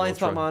you got a big blind old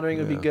spot truck? monitoring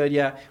would be good,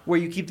 yeah. Where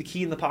you keep the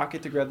key in the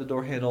pocket to grab the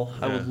door handle.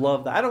 I would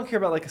love that. I don't care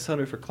about like a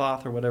sunroof or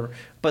cloth or whatever,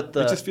 but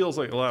It just feels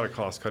like a lot of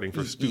cost cutting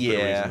for stupid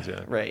reasons.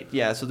 Yeah. Right.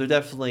 Yeah. So they're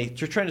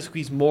trying to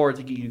squeeze more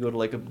to get you to go to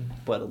like a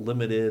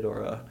limited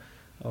or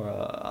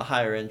a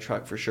higher end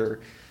truck for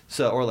sure.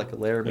 So, or like a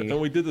Laramie.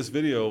 And we did this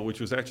video, which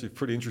was actually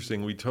pretty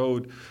interesting. We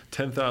towed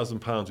 10,000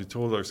 pounds. We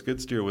towed our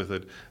skid steer with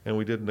it, and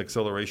we did an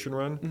acceleration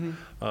run.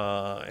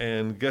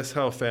 And guess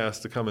how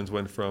fast the Cummins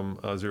went from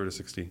 0 to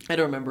 60? I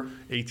don't remember.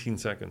 18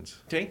 seconds.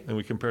 Okay. And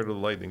we compared it to the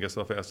Lightning. Guess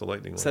how fast the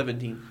Lightning went?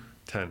 17.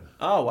 10.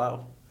 Oh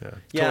wow. Yeah.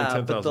 Yeah,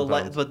 Towing 10,000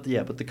 pounds. but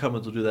the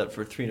Cummins will do that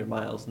for 300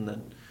 miles, and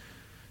then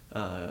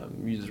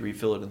you just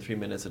refill it in 3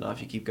 minutes, and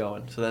off you keep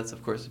going. So that's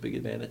of course a big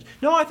advantage.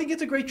 No, I think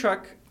it's a great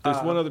truck. There's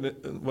one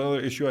other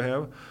issue I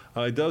have.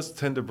 It does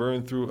tend to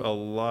burn through a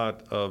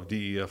lot of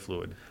DEF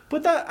fluid.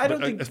 But that I don't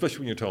But, think, especially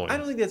when you're towing. I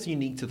don't think that's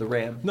unique to the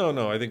Ram.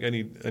 No. I think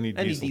any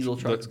diesel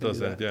truck's gonna does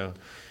do that. that. Yeah.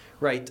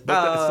 Right.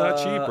 But it's not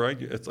cheap,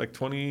 right? It's like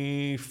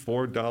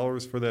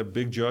 $24 for that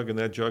big jug, and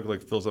that jug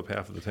like fills up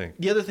half of the tank.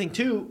 The other thing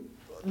too,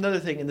 another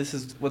thing, and this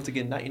is once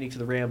again not unique to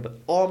the Ram, but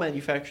all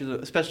manufacturers,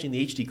 especially in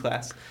the HD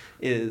class,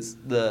 is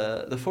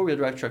the four-wheel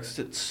drive trucks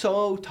sit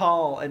so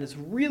tall, and it's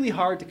really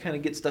hard to kind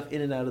of get stuff in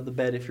and out of the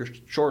bed if you're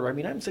shorter. I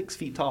mean, I'm 6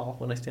 feet tall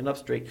when I stand up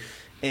straight,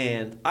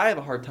 and I have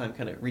a hard time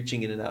kind of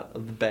reaching in and out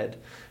of the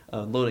bed,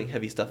 loading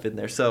heavy stuff in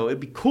there. So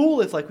it'd be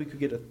cool if like we could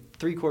get a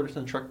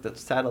 3/4-ton truck that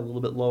sat a little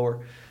bit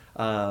lower.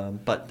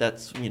 But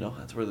that's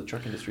where the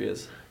truck industry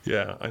is.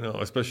 Yeah, I know.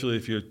 Especially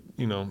if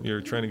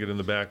you're trying to get in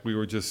the back. We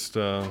were just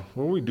what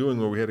were we doing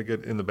where we had to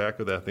get in the back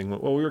of that thing?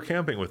 Well, we were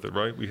camping with it,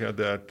 right? We had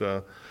that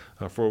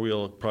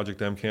 4-wheel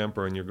Project M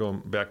camper, and you're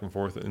going back and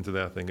forth into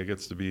that thing. It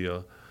gets to be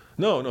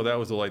no, that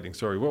was the Lightning.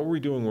 Sorry, what were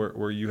we doing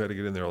where you had to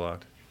get in there a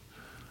lot?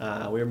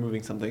 We were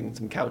moving something,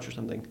 some couch or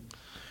something.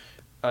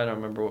 I don't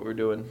remember what we were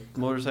doing.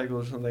 Motorcycle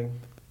or something.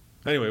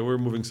 Anyway, we were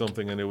moving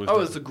something, and it was. Oh, it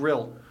was the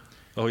grill.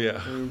 Oh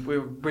yeah. We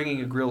were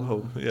bringing a grill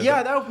home.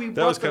 Yeah, that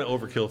was kind of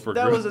overkill for a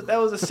that grill. that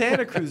was a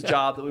Santa Cruz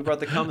job that we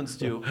brought the Cummins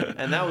to,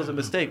 and that was a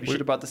mistake. We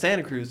should have brought the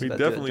Santa Cruz. To We that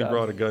definitely job.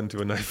 brought a gun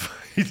to a knife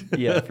fight.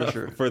 Yeah, for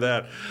sure. For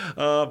that,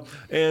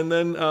 and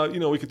then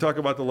we could talk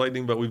about the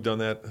Lightning, but we've done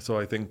that, so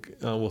I think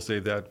we'll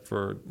save that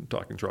for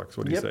talking trucks.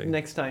 What do you say?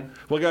 Next time.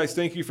 Well, guys,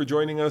 thank you for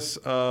joining us.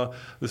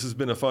 This has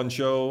been a fun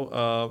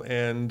show.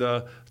 And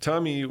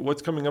Tommy,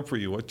 what's coming up for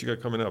you? What you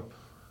got coming up?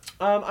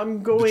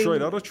 I'm going...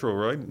 Detroit Auto Show,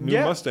 right? New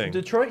Mustang.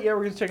 Detroit, we're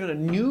going to check out a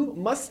new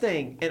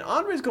Mustang. And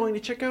Andre's going to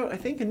check out, I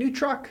think, a new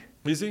truck.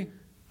 Is he?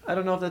 I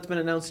don't know if that's been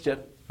announced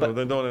yet. But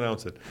then don't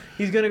announce it.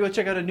 He's going to go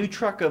check out a new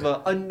truck of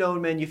an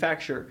unknown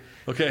manufacturer.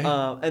 Okay.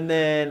 And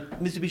then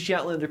Mitsubishi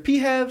Outlander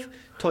PHEV,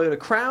 Toyota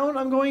Crown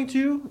I'm going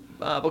to,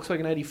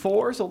 Volkswagen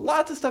ID4. So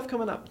lots of stuff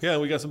coming up. Yeah,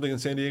 we got something in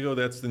San Diego.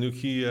 That's the new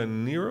Kia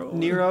Niro.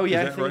 Niro, is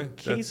yeah, that I think right?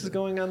 Case is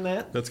going on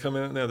that. That's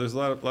coming out now. There's a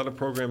lot of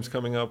programs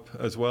coming up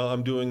as well.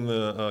 I'm doing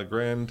the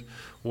Grand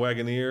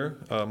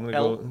Wagoneer. I'm going to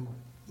go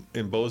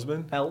in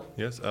Bozeman. L.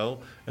 Yes,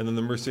 L. And then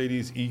the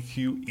Mercedes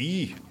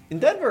EQE. In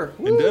Denver.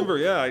 In Denver,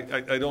 yeah.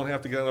 I don't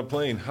have to get on a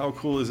plane. How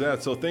cool is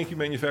that? So thank you,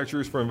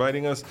 manufacturers, for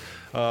inviting us.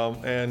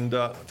 And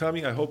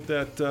Tommy, I hope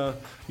that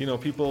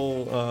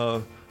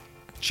people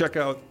check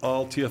out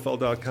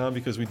alltfl.com,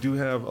 because we do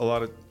have a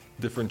lot of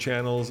different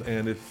channels.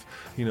 And if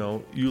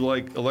you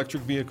like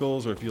electric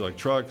vehicles, or if you like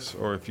trucks,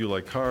 or if you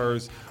like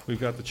cars, we've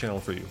got the channel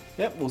for you.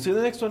 Yep, we'll see you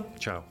in the next one.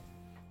 Ciao.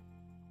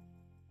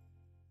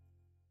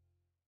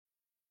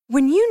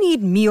 When you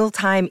need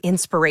mealtime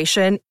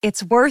inspiration,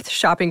 it's worth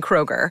shopping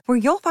Kroger, where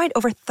you'll find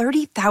over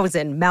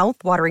 30,000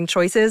 mouth-watering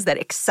choices that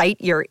excite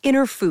your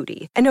inner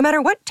foodie. And no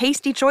matter what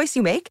tasty choice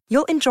you make,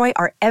 you'll enjoy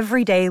our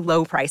everyday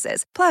low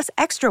prices, plus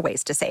extra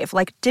ways to save,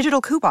 like digital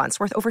coupons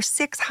worth over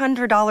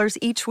 $600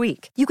 each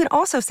week. You can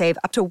also save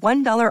up to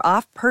 $1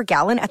 off per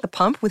gallon at the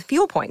pump with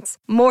fuel points.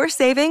 More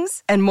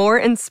savings and more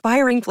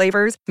inspiring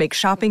flavors make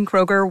shopping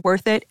Kroger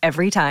worth it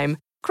every time.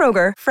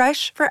 Kroger,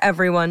 fresh for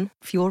everyone.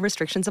 Fuel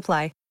restrictions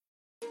apply.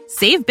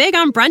 Save big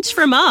on brunch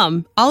for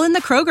mom, all in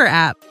the Kroger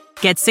app.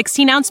 Get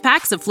 16-ounce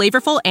packs of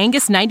flavorful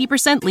Angus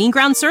 90% lean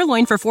ground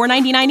sirloin for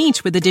 $4.99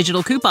 each with a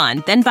digital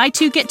coupon. Then buy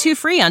 2, get 2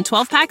 free on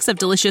 12 packs of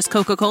delicious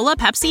Coca-Cola,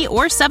 Pepsi,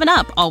 or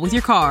 7-Up, all with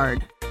your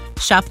card.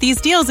 Shop these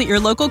deals at your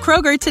local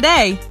Kroger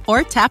today,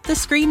 or tap the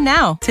screen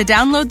now to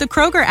download the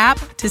Kroger app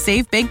to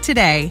save big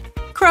today.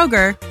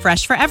 Kroger,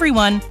 fresh for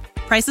everyone.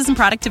 Prices and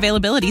product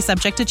availability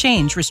subject to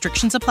change.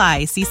 Restrictions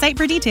apply. See site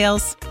for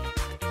details.